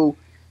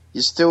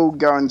you're still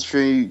going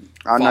through.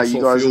 I know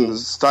you guys in the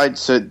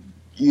States that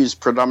use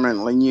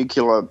predominantly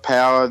nuclear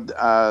powered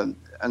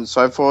and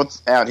so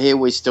forth. Out here,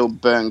 we still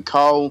burn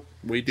coal.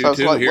 We do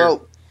too here.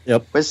 Well,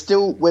 yep.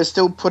 We're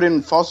still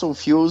putting fossil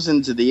fuels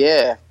into the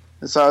air.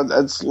 So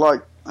it's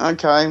like,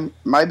 okay,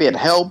 maybe it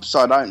helps.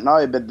 I don't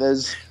know, but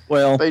there's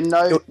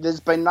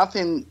been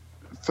nothing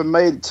for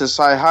me to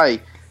say,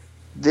 hey,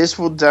 this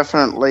will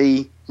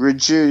definitely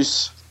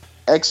reduce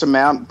X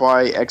amount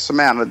by X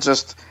amount. I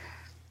just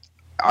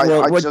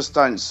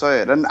don't see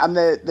it, and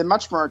they're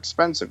much more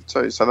expensive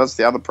too. So that's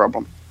the other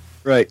problem.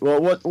 Right.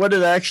 Well, what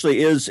it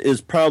actually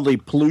is probably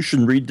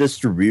pollution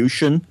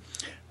redistribution.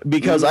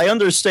 Because I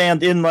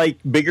understand in like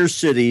bigger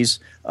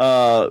cities,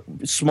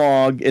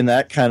 smog and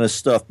that kind of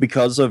stuff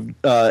because of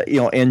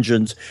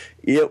engines,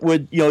 it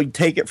would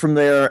take it from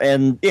there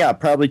and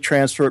probably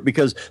transfer it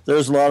because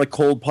there's a lot of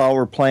coal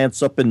power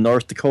plants up in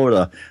North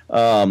Dakota.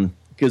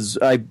 Because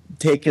I've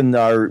taken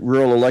our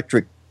rural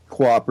electric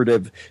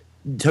cooperative,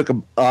 took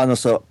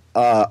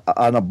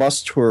on a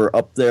bus tour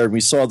up there, and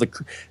we saw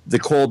the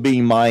coal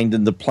being mined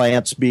and the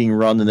plants being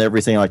run and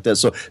everything like that.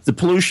 So the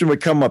pollution would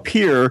come up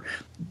here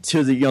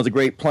to the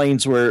Great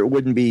Plains where it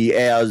wouldn't be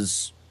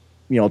as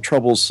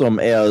troublesome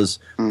as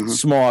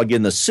smog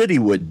in the city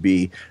would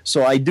be.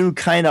 So I do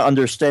kind of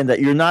understand that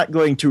you're not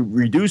going to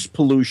reduce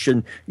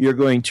pollution, you're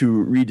going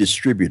to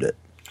redistribute it.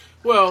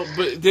 Well,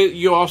 but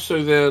you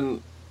also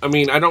then, I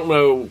mean, I don't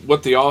know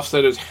what the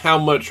offset is, how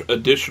much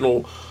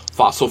additional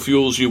fossil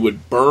fuels you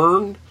would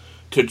burn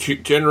to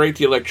generate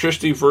the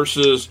electricity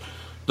versus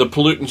the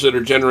pollutants that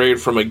are generated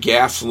from a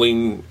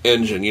gasoline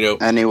engine.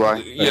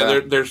 Anyway,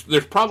 there's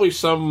probably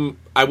some.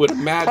 I would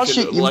imagine. Plus,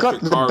 you've got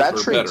the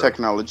battery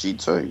technology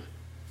too.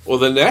 Well,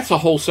 then that's a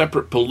whole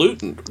separate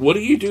pollutant. What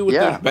do you do with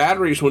those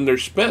batteries when they're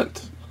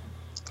spent?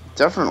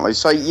 Definitely.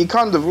 So you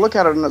kind of look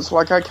at it and it's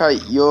like, okay,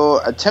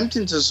 you're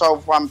attempting to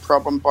solve one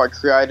problem by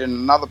creating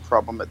another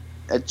problem.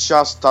 It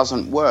just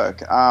doesn't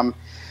work.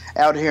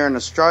 Out here in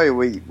Australia,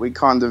 we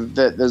kind of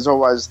there's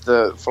always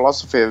the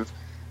philosophy of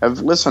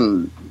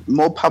listen,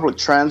 more public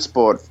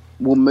transport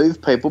will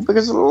move people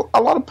because a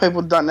lot of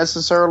people don't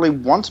necessarily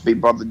want to be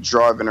bothered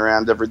driving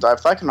around every day.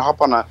 If they can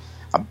hop on a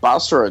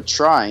bus or a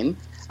train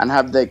and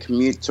have their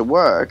commute to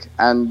work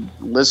and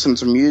listen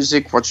to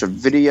music, watch a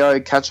video,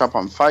 catch up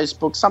on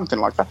Facebook, something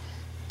like that,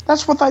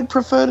 that's what they'd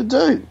prefer to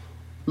do.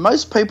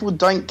 Most people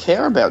don't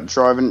care about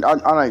driving. I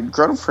know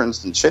Gretel, for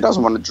instance, she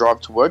doesn't want to drive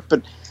to work,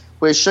 but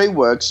where she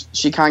works,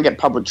 she can't get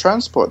public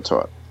transport to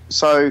it.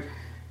 So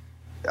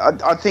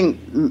I think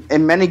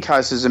in many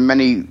cases, in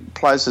many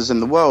places in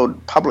the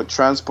world, public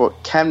transport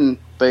can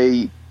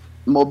be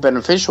more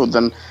beneficial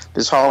than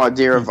this whole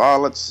idea of,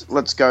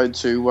 let's go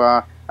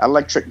to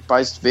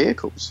electric-based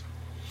vehicles.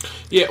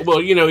 Yeah,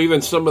 well,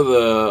 even some of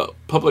the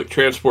public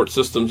transport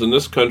systems in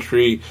this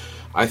country,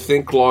 I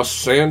think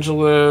Los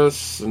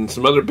Angeles and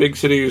some other big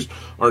cities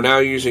are now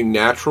using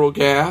natural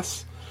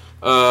gas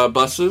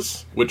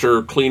buses, which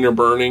are cleaner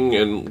burning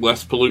and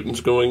less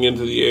pollutants going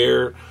into the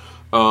air.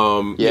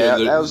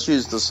 Those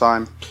use the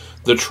same.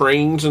 The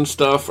trains and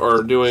stuff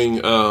are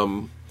doing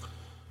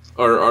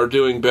are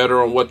doing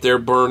better on what they're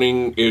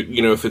burning.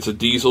 If it's a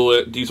diesel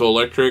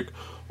electric,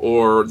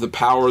 or the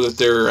power that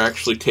they're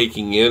actually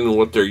taking in and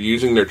what they're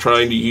using. They're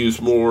trying to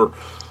use more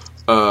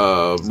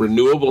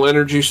renewable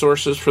energy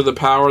sources for the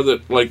power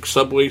that like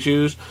subways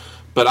use.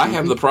 But I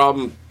have the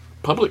problem: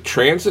 public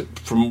transit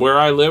from where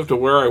I live to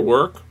where I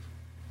work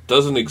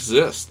doesn't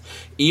exist.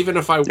 Even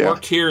if I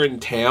worked here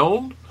in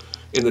town.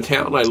 In the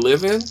town I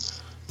live in,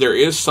 there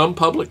is some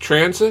public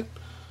transit,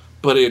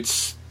 but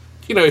it's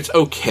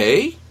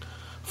okay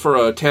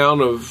for a town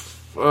of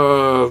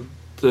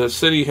the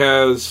city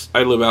has.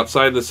 I live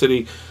outside the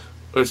city.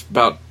 It's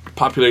about a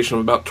population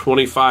of about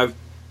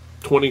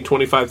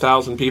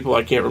 25,000 people.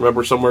 I can't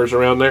remember, somewhere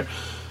around there.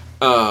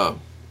 Other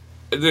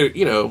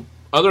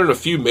than a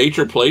few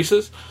major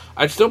places,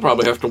 I'd still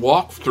probably have to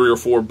walk 3 or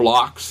 4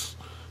 blocks,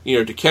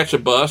 to catch a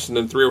bus, and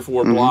then 3 or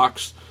 4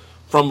 blocks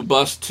from a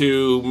bus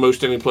to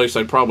most any place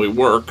I'd probably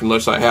work,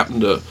 unless I happen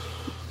to,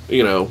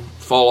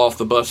 fall off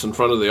the bus in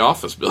front of the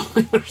office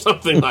building or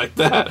something like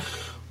that.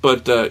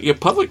 But,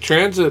 public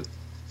transit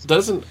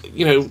doesn't,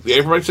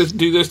 everybody says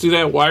do this, do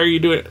that. Why are you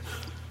doing it?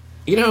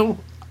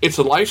 It's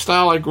a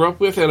lifestyle I grew up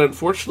with, and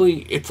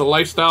unfortunately, it's a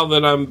lifestyle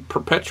that I'm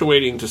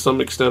perpetuating to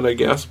some extent, I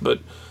guess, but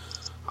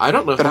I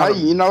don't know. But hey,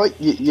 you know it.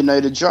 You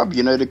need a job,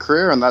 you need a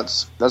career, and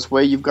that's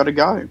where you've got to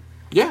go.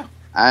 Yeah.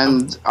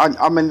 And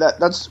I mean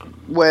that's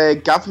where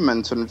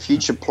government and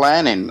future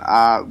planning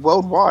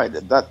worldwide.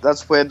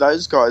 That's where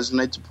those guys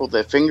need to pull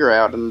their finger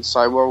out and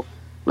say, well,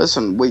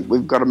 listen,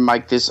 we've got to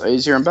make this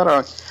easier and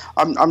better.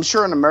 I'm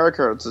sure in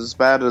America it's as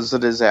bad as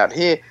it is out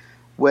here,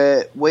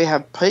 where we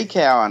have peak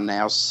hour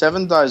now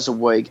 7 days a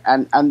week,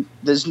 and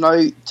there's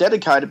no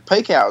dedicated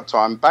peak hour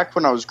time. Back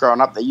when I was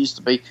growing up, there used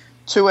to be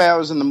 2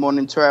 hours in the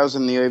morning, 2 hours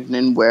in the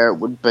evening, where it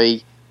would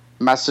be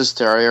mass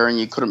hysteria and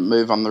you couldn't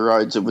move on the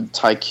roads. It would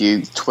take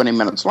you 20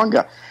 minutes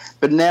longer.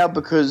 But now,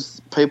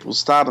 because people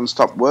start and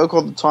stop work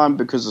all the time,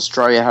 because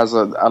Australia has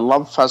a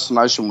love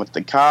fascination with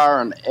the car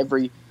and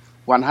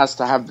everyone has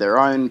to have their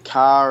own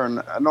car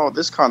and all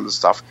this kind of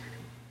stuff,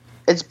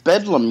 it's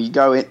bedlam. You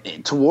go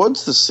in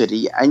towards the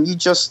city and you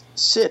just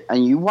sit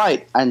and you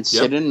wait and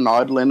sit in and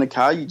idle in a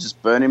car. You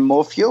just burn in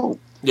more fuel.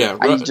 Yeah,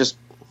 right. And you just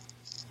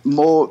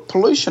more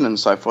pollution and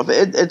so forth.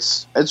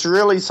 It's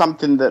really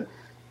something that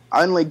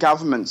only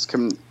governments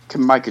can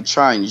make a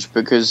change,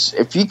 because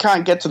if you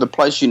can't get to the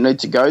place you need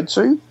to go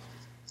to,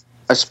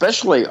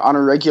 especially on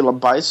a regular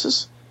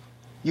basis,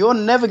 you're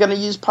never going to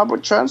use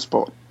public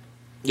transport.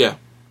 Yeah.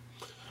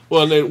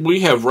 Well, and then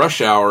we have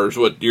rush hours,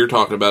 what you're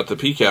talking about, the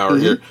peak hour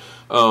here.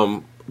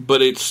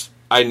 But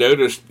I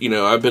noticed,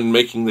 I've been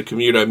making the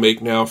commute I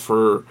make now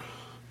for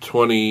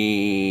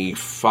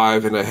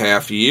 25 and a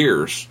half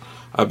years.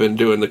 I've been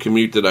doing the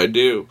commute that I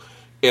do.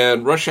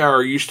 And rush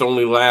hour used to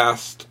only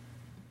last,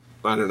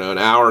 I don't know, an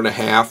hour and a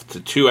half to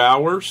 2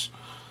 hours.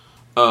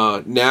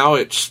 Now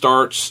it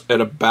starts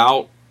at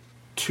about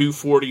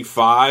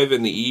 2:45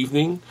 in the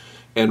evening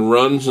and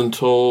runs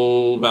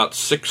until about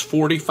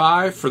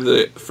 6:45 for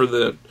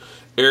the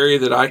area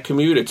that I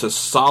commute. It's a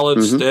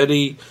solid,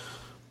 steady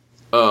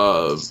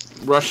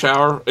rush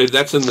hour.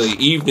 That's in the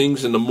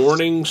evenings. In the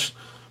mornings,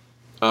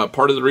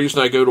 part of the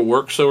reason I go to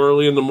work so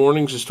early in the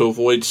mornings is to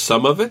avoid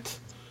some of it.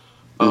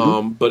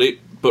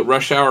 But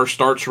rush hour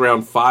starts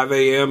around 5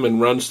 a.m.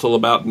 and runs till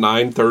about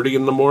 9:30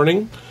 in the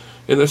morning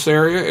in this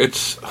area.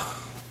 It's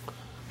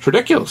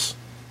ridiculous.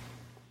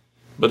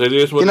 But it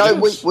is what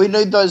it is. We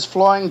need those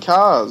flying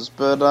cars,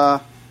 but,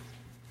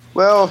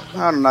 well,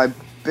 I don't know.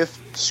 Biff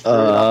screwed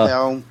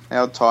up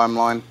our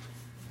timeline.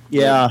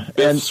 Yeah.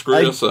 Biff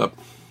screwed us up.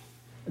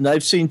 And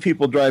I've seen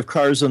people drive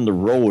cars on the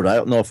road. I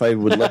don't know if I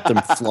would let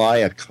them fly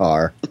a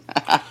car.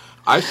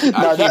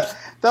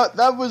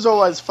 That was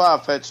always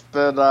far-fetched,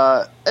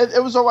 but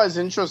it was always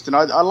interesting.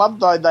 I love,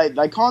 though,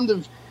 they kind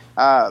of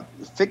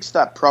fixed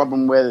that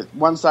problem where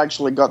once they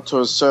actually got to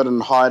a certain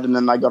height and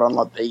then they got on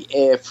like the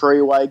air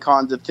freeway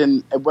kind of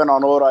thing, it went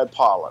on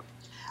autopilot.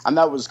 And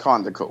that was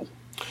kind of cool.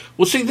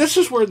 Well, see, this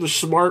is where the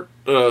smart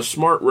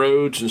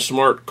roads and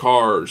smart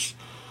cars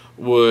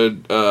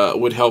would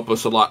help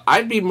us a lot.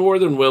 I'd be more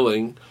than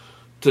willing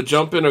to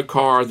jump in a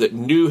car that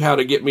knew how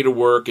to get me to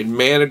work and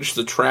manage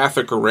the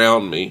traffic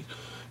around me,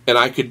 and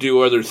I could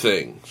do other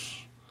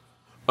things.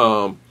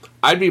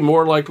 I'd be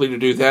more likely to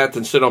do that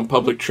than sit on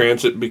public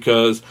transit,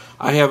 because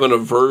I have an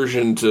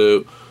aversion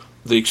to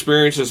the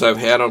experiences I've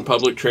had on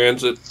public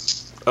transit.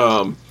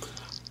 I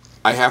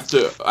have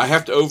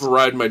to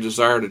override my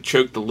desire to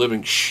choke the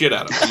living shit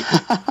out of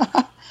people.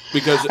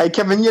 Because hey,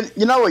 Kevin,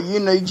 you know what you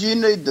need? You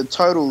need the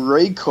Total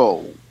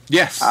Recall.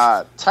 Yes,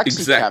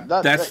 taxi cab.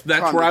 That's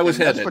where I was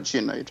headed. That's what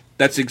you need.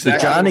 That's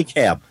exactly the Johnny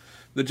cab.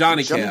 The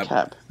Johnny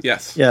cab.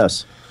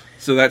 Yes.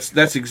 So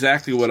that's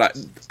exactly what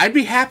I'd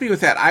be happy with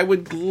that. I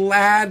would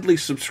gladly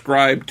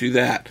subscribe to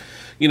that.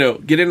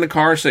 Get in the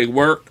car, say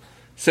work,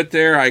 sit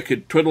there. I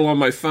could twiddle on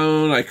my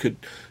phone. I could,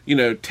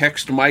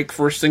 text Mike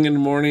first thing in the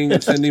morning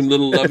and send him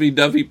little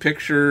lovey-dovey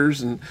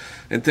pictures and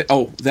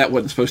that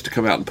wasn't supposed to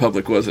come out in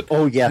public, was it?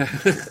 Oh yeah.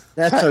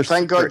 That's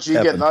Thank God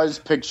you get those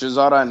pictures.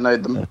 I don't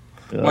need them.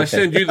 Well, I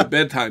send you the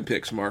bedtime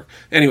pics, Mark.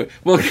 Anyway,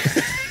 well,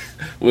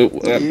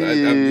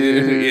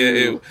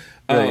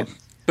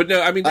 but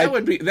no, I mean I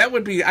would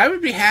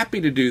be happy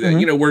to do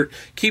that. Where it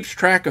keeps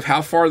track of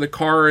how far the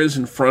car is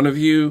in front of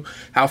you,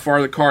 how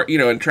far the car,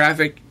 in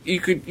traffic. You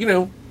could,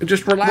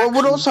 just relax. Well, it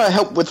would also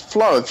help with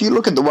flow. If you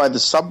look at the way the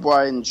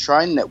subway and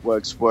train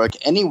networks work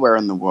anywhere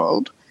in the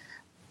world,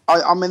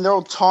 I mean they're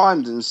all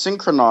timed and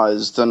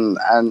synchronized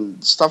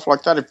and stuff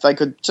like that. If they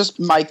could just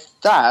make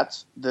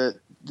that the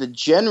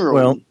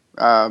general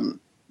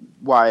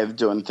way of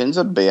doing things,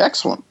 it'd be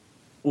excellent.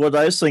 What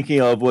I was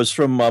thinking of was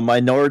from a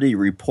Minority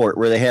Report,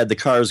 where they had the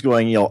cars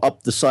going,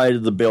 up the side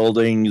of the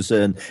buildings,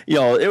 and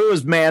it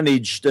was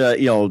managed,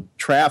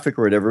 traffic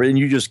or whatever, and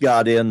you just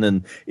got in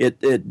and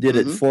it did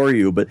it for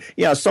you. But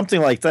yeah,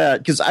 something like that,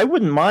 because I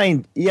wouldn't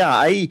mind.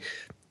 Yeah,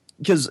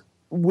 because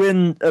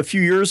when a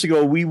few years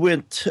ago we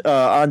went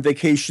on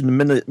vacation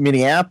to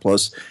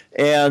Minneapolis,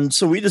 and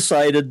so we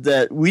decided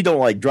that we don't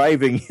like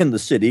driving in the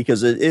city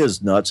because it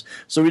is nuts.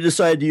 So we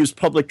decided to use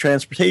public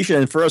transportation,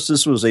 and for us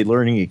this was a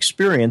learning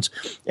experience.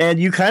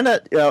 And you kind of,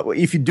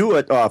 if you do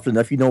it often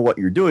enough, you know what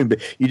you're doing, but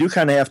you do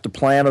kind of have to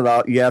plan it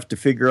out. You have to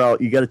figure out,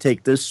 you got to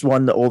take this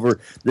one over,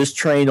 this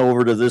train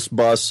over to this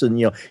bus, and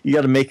you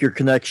got to make your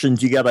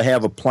connections. You got to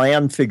have a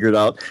plan figured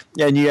out,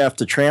 and you have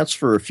to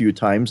transfer a few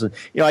times. And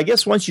I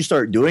guess once you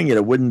start doing it,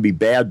 it wouldn't be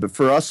bad. But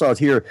for us out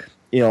here,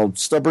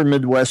 stubborn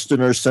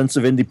Midwesterners, sense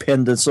of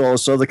independence, all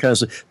this other kind of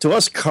stuff. To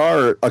us,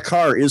 a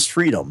car is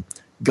freedom.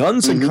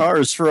 Guns and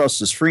cars for us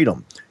is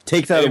freedom.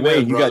 Take that away,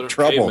 and you got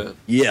trouble. Amen.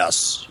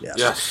 Yes.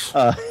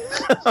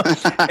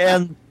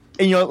 And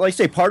like I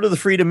say, part of the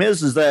freedom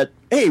is that,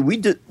 hey, we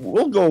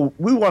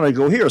want to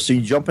go here, so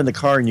you jump in the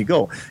car and you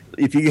go.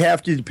 If you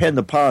have to depend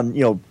upon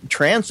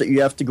transit,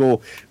 you have to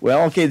go.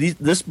 Well, okay,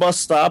 this bus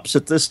stops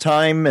at this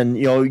time, and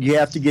you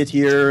have to get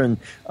here, and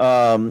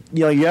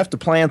you have to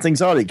plan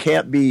things out. It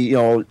can't be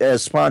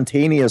as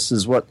spontaneous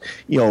as what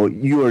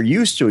you are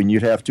used to, and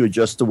you'd have to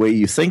adjust the way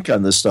you think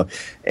on this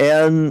stuff.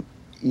 And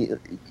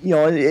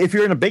if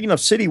you're in a big enough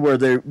city where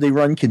they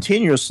run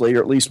continuously, or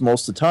at least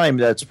most of the time,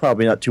 that's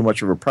probably not too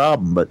much of a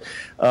problem. But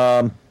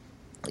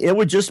it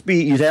would just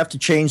be, you'd have to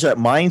change that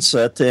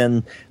mindset.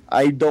 And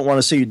I don't want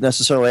to say you'd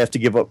necessarily have to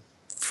give up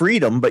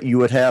freedom, but you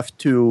would have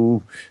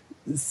to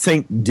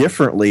think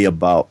differently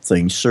about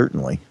things,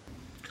 certainly.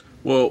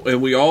 Well,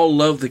 and we all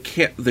love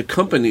the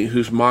company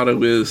whose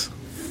motto is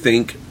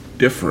 "Think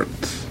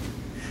Different."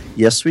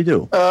 Yes, we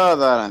do. They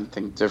don't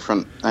think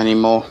different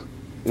anymore.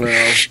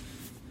 Well,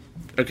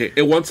 okay.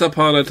 Once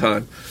upon a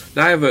time,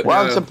 now I have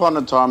Once upon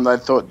a time, they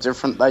thought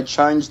different. They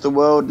changed the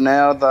world.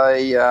 Now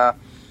they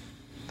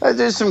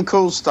do some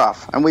cool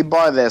stuff, and we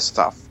buy their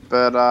stuff.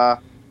 But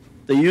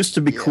they used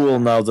to be cool.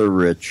 Now they're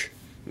rich.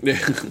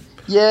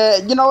 Yeah,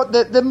 you know what?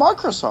 They're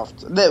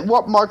Microsoft. They're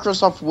what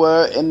Microsoft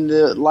were in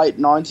the late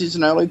 90s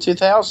and early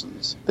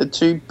 2000s. They're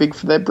too big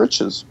for their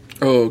britches.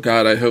 Oh,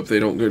 God, I hope they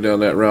don't go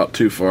down that route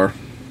too far.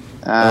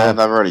 They've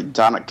already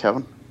done it,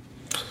 Kevin.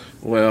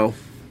 Well,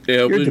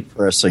 yeah, you're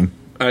depressing.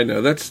 I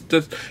know. That's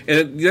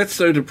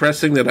so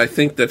depressing that I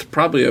think that's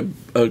probably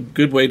a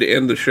good way to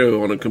end the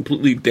show, on a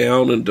completely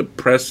down and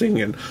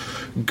depressing and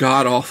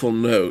god-awful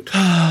note.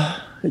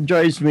 It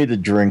drives me to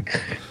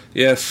drink.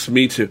 Yes,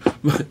 me too.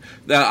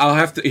 I'll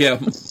have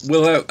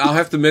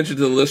to mention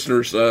to the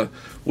listeners,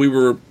 we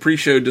were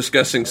pre-show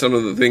discussing some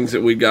of the things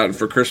that we'd gotten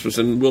for Christmas,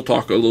 and we'll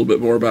talk a little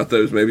bit more about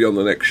those maybe on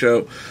the next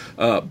show.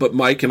 But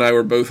Mike and I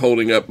were both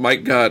holding up.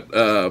 Mike got,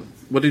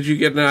 what did you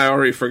get now? I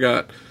already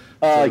forgot.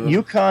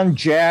 Yukon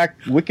Jack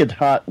Wicked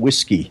Hot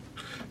Whiskey.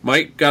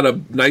 Mike got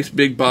a nice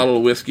big bottle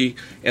of whiskey,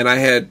 and I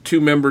had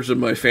two members of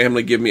my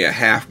family give me a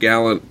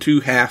half-gallon,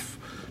 two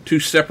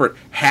separate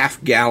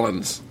half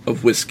gallons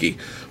of whiskey,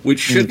 which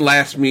should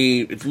last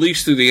me at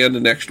least through the end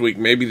of next week,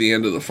 maybe the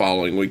end of the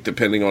following week,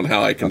 depending on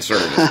how I can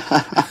serve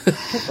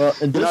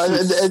it. Well,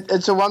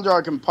 it's a wonder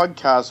I can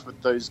podcast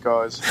with those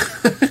guys.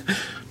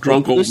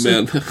 Drunk old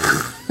men.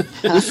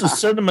 This is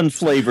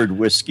cinnamon-flavored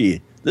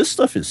whiskey. This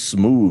stuff is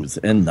smooth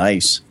and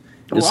nice.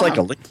 It's like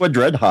a liquid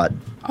Red Hot.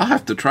 I'll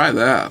have to try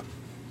that.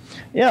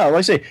 Yeah, like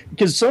I say,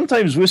 because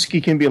sometimes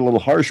whiskey can be a little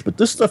harsh, but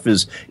this stuff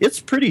it's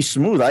pretty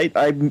smooth.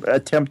 I'm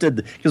tempted,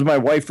 because my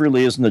wife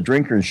really isn't a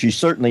drinker, and she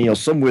certainly,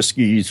 some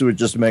whiskeys would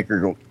just make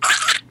her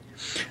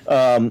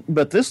go,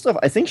 but this stuff,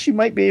 I think she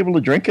might be able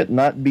to drink it and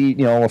not be,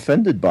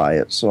 offended by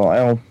it.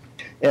 So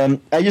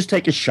and I just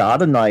take a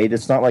shot a night.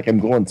 It's not like I'm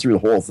going through the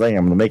whole thing.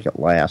 I'm going to make it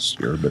last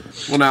here. But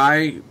well, now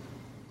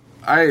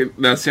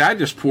I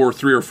just pour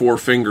 3 or 4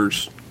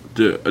 fingers.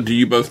 Do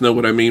you both know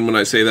what I mean when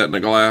I say that in a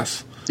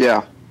glass?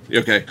 Yeah.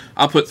 Okay,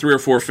 I'll put 3 or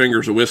 4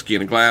 fingers of whiskey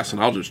in a glass,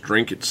 and I'll just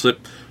drink it,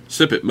 sip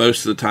it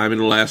most of the time.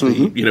 It'll last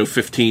me,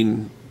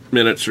 15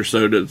 minutes or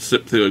so to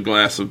sip through a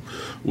glass of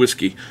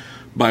whiskey.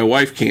 My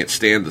wife can't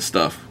stand the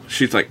stuff.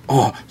 She's like,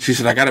 she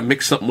said, I got to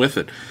mix something with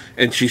it.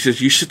 And she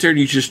says, you sit there and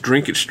you just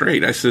drink it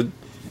straight. I said,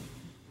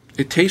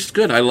 it tastes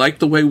good. I like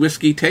the way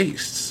whiskey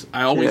tastes.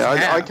 I always have.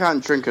 I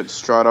can't drink it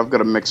straight. I've got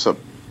to mix it.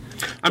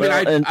 I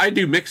mean, I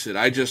do mix it.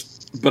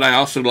 But I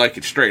also like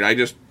it straight. I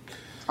just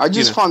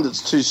find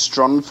it's too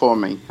strong for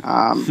me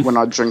when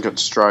I drink it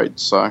straight.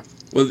 So,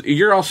 well,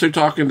 you're also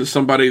talking to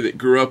somebody that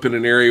grew up in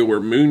an area where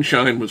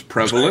moonshine was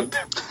prevalent.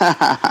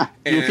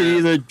 You can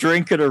either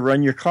drink it or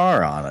run your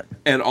car on it.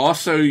 And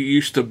also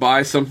used to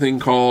buy something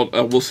called,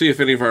 we'll see if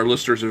any of our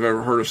listeners have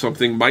ever heard of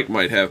something Mike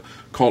might have,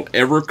 called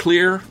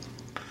Everclear.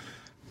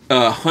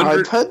 I've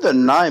heard the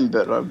name,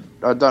 but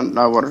I don't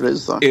know what it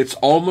is, though. It's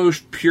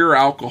almost pure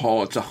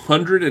alcohol. It's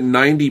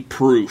 190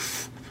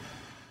 proof.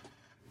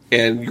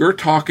 And you're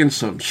talking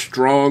some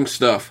strong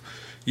stuff.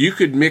 You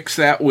could mix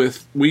that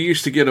with, we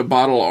used to get a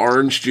bottle of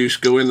orange juice,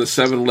 go in the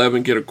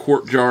 7-Eleven, get a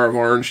quart jar of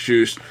orange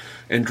juice,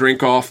 and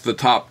drink off the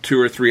top 2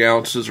 or 3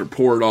 ounces, or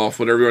pour it off,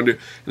 whatever you want to do,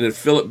 and then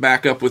fill it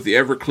back up with the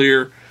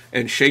Everclear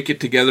and shake it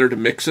together to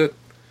mix it.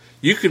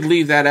 You could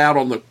leave that out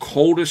on the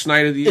coldest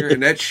night of the year,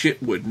 and that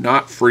shit would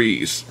not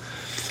freeze.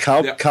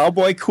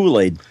 Cowboy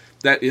Kool-Aid.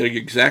 That, you're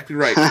exactly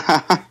right.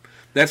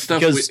 That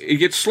stuff, it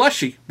gets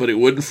slushy, but it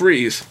wouldn't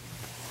freeze.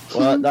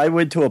 Well, I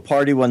went to a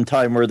party one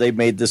time where they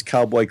made this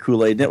Cowboy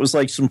Kool-Aid, and it was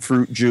like some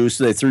fruit juice.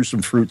 They threw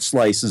some fruit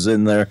slices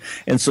in there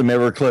and some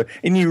Everclear,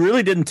 and you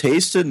really didn't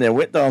taste it, and it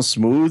went down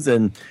smooth,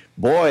 and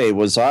boy,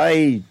 was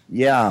I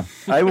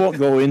won't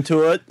go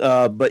into it,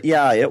 but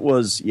yeah, it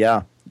was,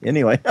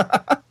 anyway.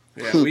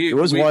 It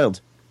was wild.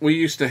 We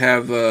used to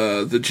have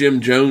the Jim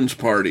Jones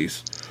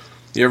parties.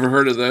 You ever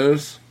heard of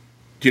those?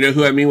 Do you know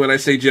who I mean when I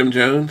say Jim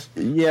Jones?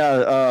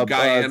 Yeah,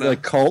 Guyana. The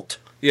cult.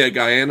 Yeah,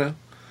 Guyana.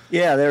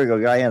 Yeah, there we go,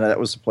 Guyana. That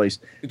was the place.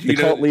 The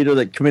cult leader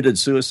that committed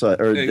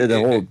suicide, or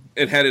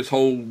it had his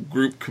whole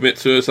group commit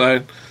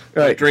suicide,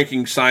 right?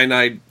 Drinking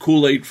cyanide,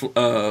 Kool-Aid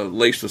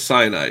laced with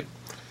cyanide.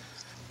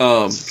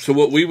 So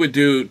what we would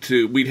do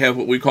we'd have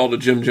what we called a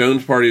Jim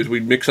Jones party is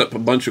we'd mix up a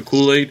bunch of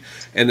Kool-Aid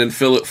and then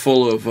fill it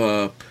full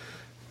of,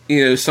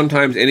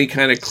 sometimes any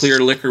kind of clear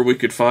liquor we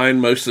could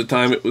find. Most of the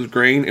time it was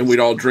grain, and we'd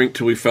all drink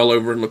till we fell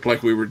over and looked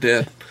like we were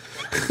dead.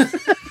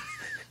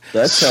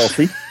 That's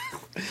healthy.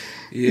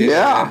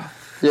 Yeah,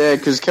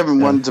 because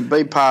Kevin wanted to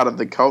be part of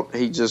the cult.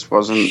 He just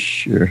wasn't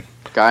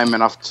game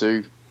enough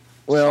to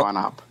sign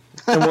up.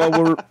 And while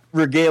we're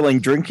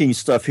regaling drinking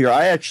stuff here,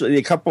 I actually,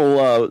 a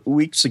couple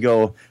weeks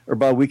ago, or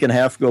about a week and a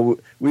half ago,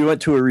 we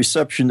went to a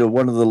reception to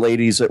one of the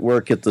ladies at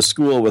work at the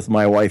school with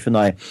my wife and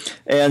I.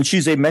 And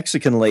she's a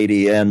Mexican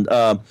lady. And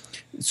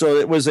so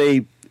it was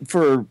a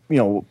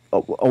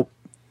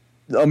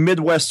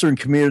Midwestern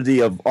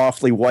community of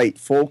awfully white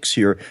folks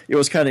here. It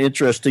was kind of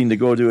interesting to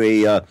go to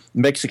a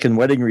Mexican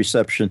wedding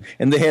reception,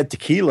 and they had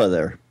tequila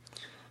there.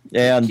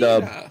 And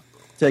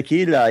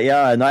tequila,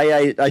 yeah, and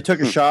I took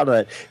a shot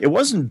at it. It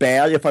wasn't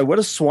bad. If I would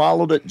have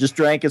swallowed it, just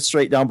drank it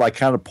straight down, but I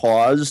kind of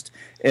paused,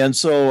 and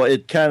so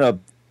it kind of,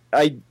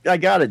 I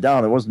got it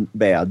down. It wasn't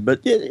bad,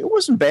 but it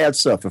wasn't bad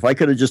stuff. If I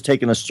could have just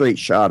taken a straight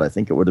shot, I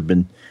think it would have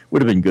been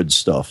good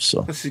stuff.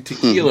 So let's see,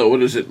 tequila.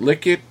 What is it?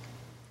 Lick it.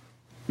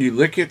 You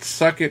lick it,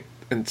 suck it,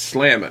 and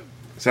slam it.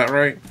 Is that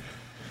right?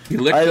 You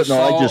lick the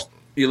salt.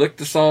 You lick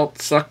the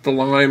salt, suck the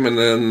lime, and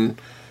then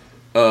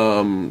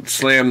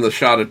slam the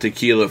shot of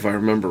tequila, if I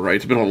remember right.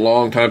 It's been a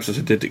long time since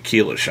I did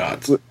tequila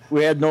shots.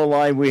 We had no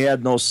lime, we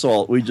had no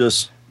salt. We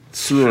just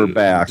threw her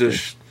back.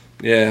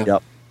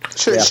 Yep.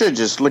 Should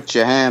just licked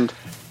your hand.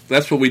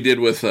 That's what we did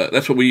with.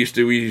 That's what we used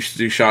to do. We used to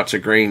do shots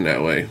of grain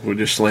that way. We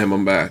just slam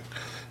them back.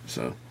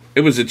 So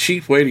it was a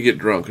cheap way to get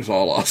drunk. Is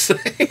all I'll say.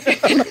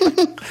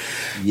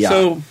 Yeah.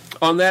 So,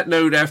 on that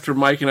note, after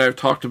Mike and I have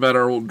talked about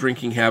our old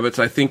drinking habits,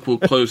 I think we'll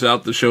close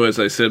out the show, as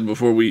I said,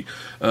 before we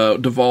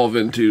devolve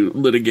into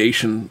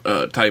litigation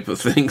type of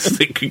things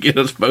that could get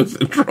us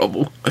both in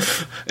trouble.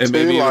 And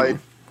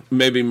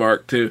maybe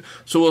Mark, too.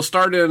 So we'll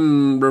start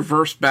in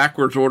reverse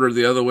backwards order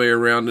the other way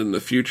around in the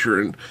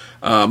future. And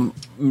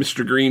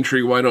Mr.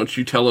 Greentree, why don't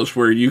you tell us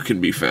where you can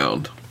be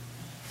found?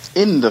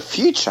 In the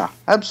future,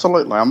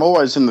 absolutely. I'm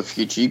always in the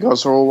future. You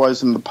guys are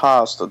always in the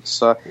past. It's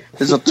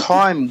there's a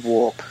time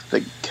warp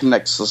that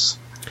connects us.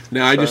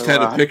 Now, I just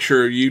had a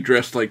picture of you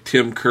dressed like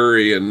Tim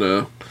Curry and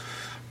what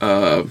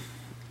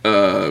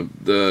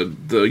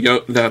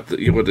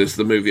is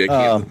the movie? I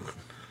can't.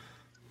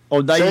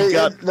 Now you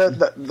got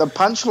the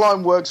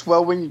punchline works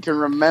well when you can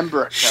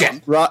remember it.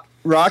 Shit.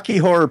 Rocky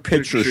Horror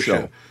Picture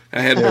Show.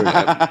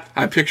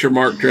 I picture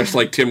Mark dressed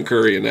like Tim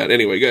Curry in that.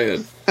 Anyway, go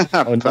ahead.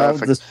 Now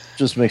this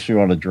just makes me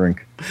want to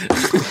drink.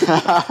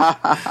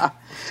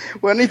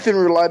 Well, anything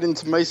relating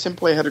to me,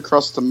 simply head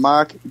across to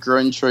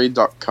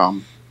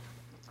markgreentree.com.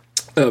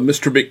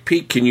 Mr.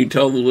 McPeak, can you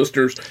tell the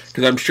listeners,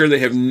 because I'm sure they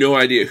have no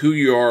idea who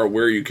you are or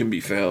where you can be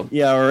found?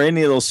 Yeah, or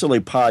any of those silly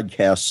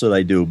podcasts that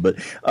I do. But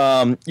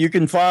you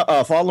can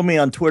follow me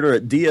on Twitter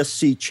at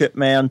DSC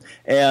Chipman,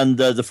 and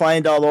to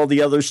find out all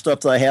the other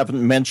stuff that I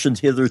haven't mentioned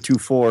hitherto,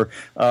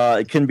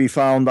 it can be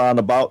found on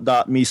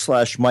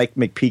about.me/Mike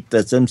McPeak.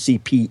 That's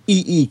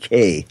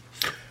MCPEEK.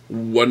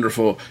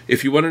 Wonderful.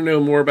 If you want to know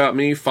more about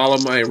me, follow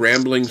my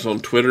ramblings on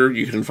Twitter.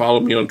 You can follow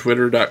me on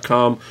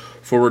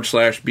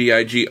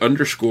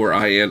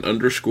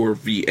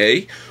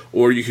twitter.com/BIG_IN_VA,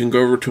 or you can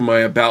go over to my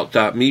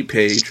about.me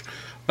page,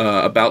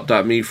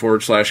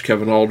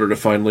 about.me/Kevin Alder, to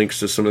find links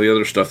to some of the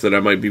other stuff that I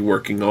might be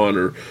working on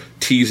or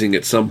teasing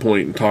at some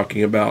point and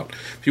talking about.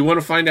 If you want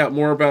to find out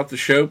more about the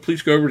show,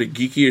 please go over to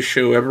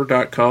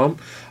geekiestshowever.com.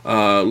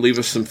 Leave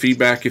us some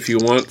feedback if you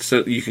want.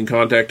 So you can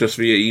contact us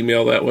via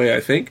email that way, I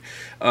think.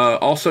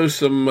 Also,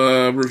 some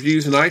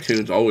reviews in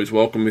iTunes, always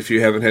welcome if you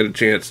haven't had a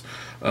chance.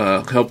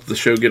 Help the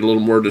show get a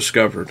little more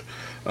discovered.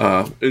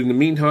 In the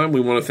meantime,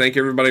 we want to thank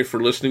everybody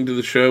for listening to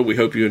the show. We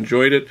hope you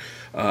enjoyed it.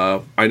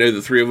 I know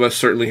the three of us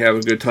certainly have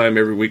a good time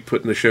every week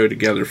putting the show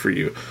together for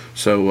you.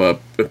 So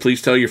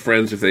please tell your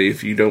friends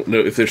if you don't know,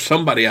 if there's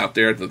somebody out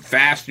there in the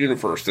vast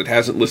universe that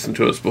hasn't listened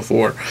to us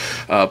before,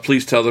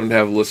 please tell them to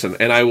have a listen.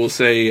 And I will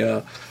say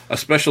a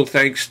special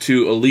thanks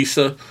to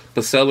Elisa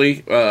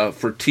Baselli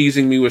for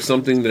teasing me with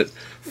something that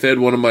fed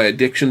one of my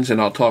addictions,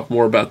 and I'll talk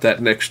more about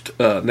that next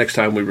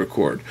time we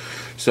record.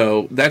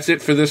 So that's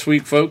it for this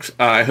week, folks.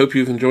 I hope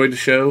you've enjoyed the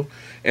show,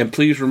 and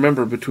please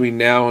remember, between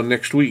now and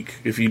next week,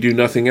 if you do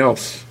nothing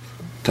else,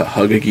 to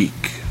hug a geek.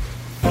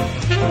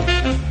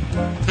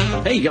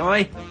 Hey,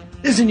 Guy,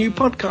 there's a new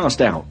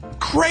podcast out.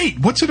 Great!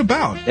 What's it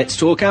about? Let's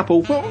Talk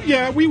Apple. Well,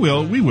 yeah, we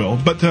will.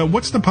 But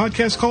what's the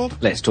podcast called?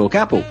 Let's Talk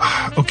Apple.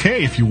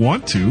 Okay, if you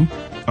want to.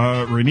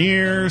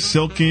 Rainier,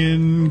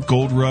 Silken,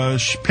 Gold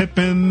Rush,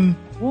 Pippin.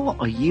 What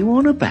are you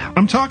on about?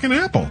 I'm talking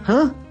Apple.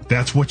 Huh?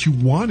 That's what you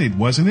wanted,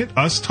 wasn't it?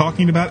 Us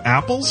talking about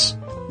apples?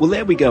 Well,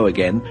 there we go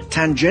again.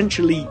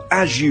 Tangentially,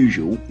 as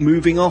usual,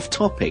 moving off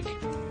topic.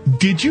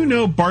 Did you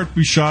know Bart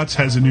Busschots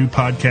has a new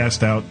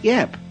podcast out?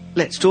 Yep.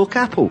 Let's talk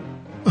Apple.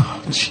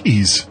 Oh,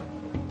 jeez.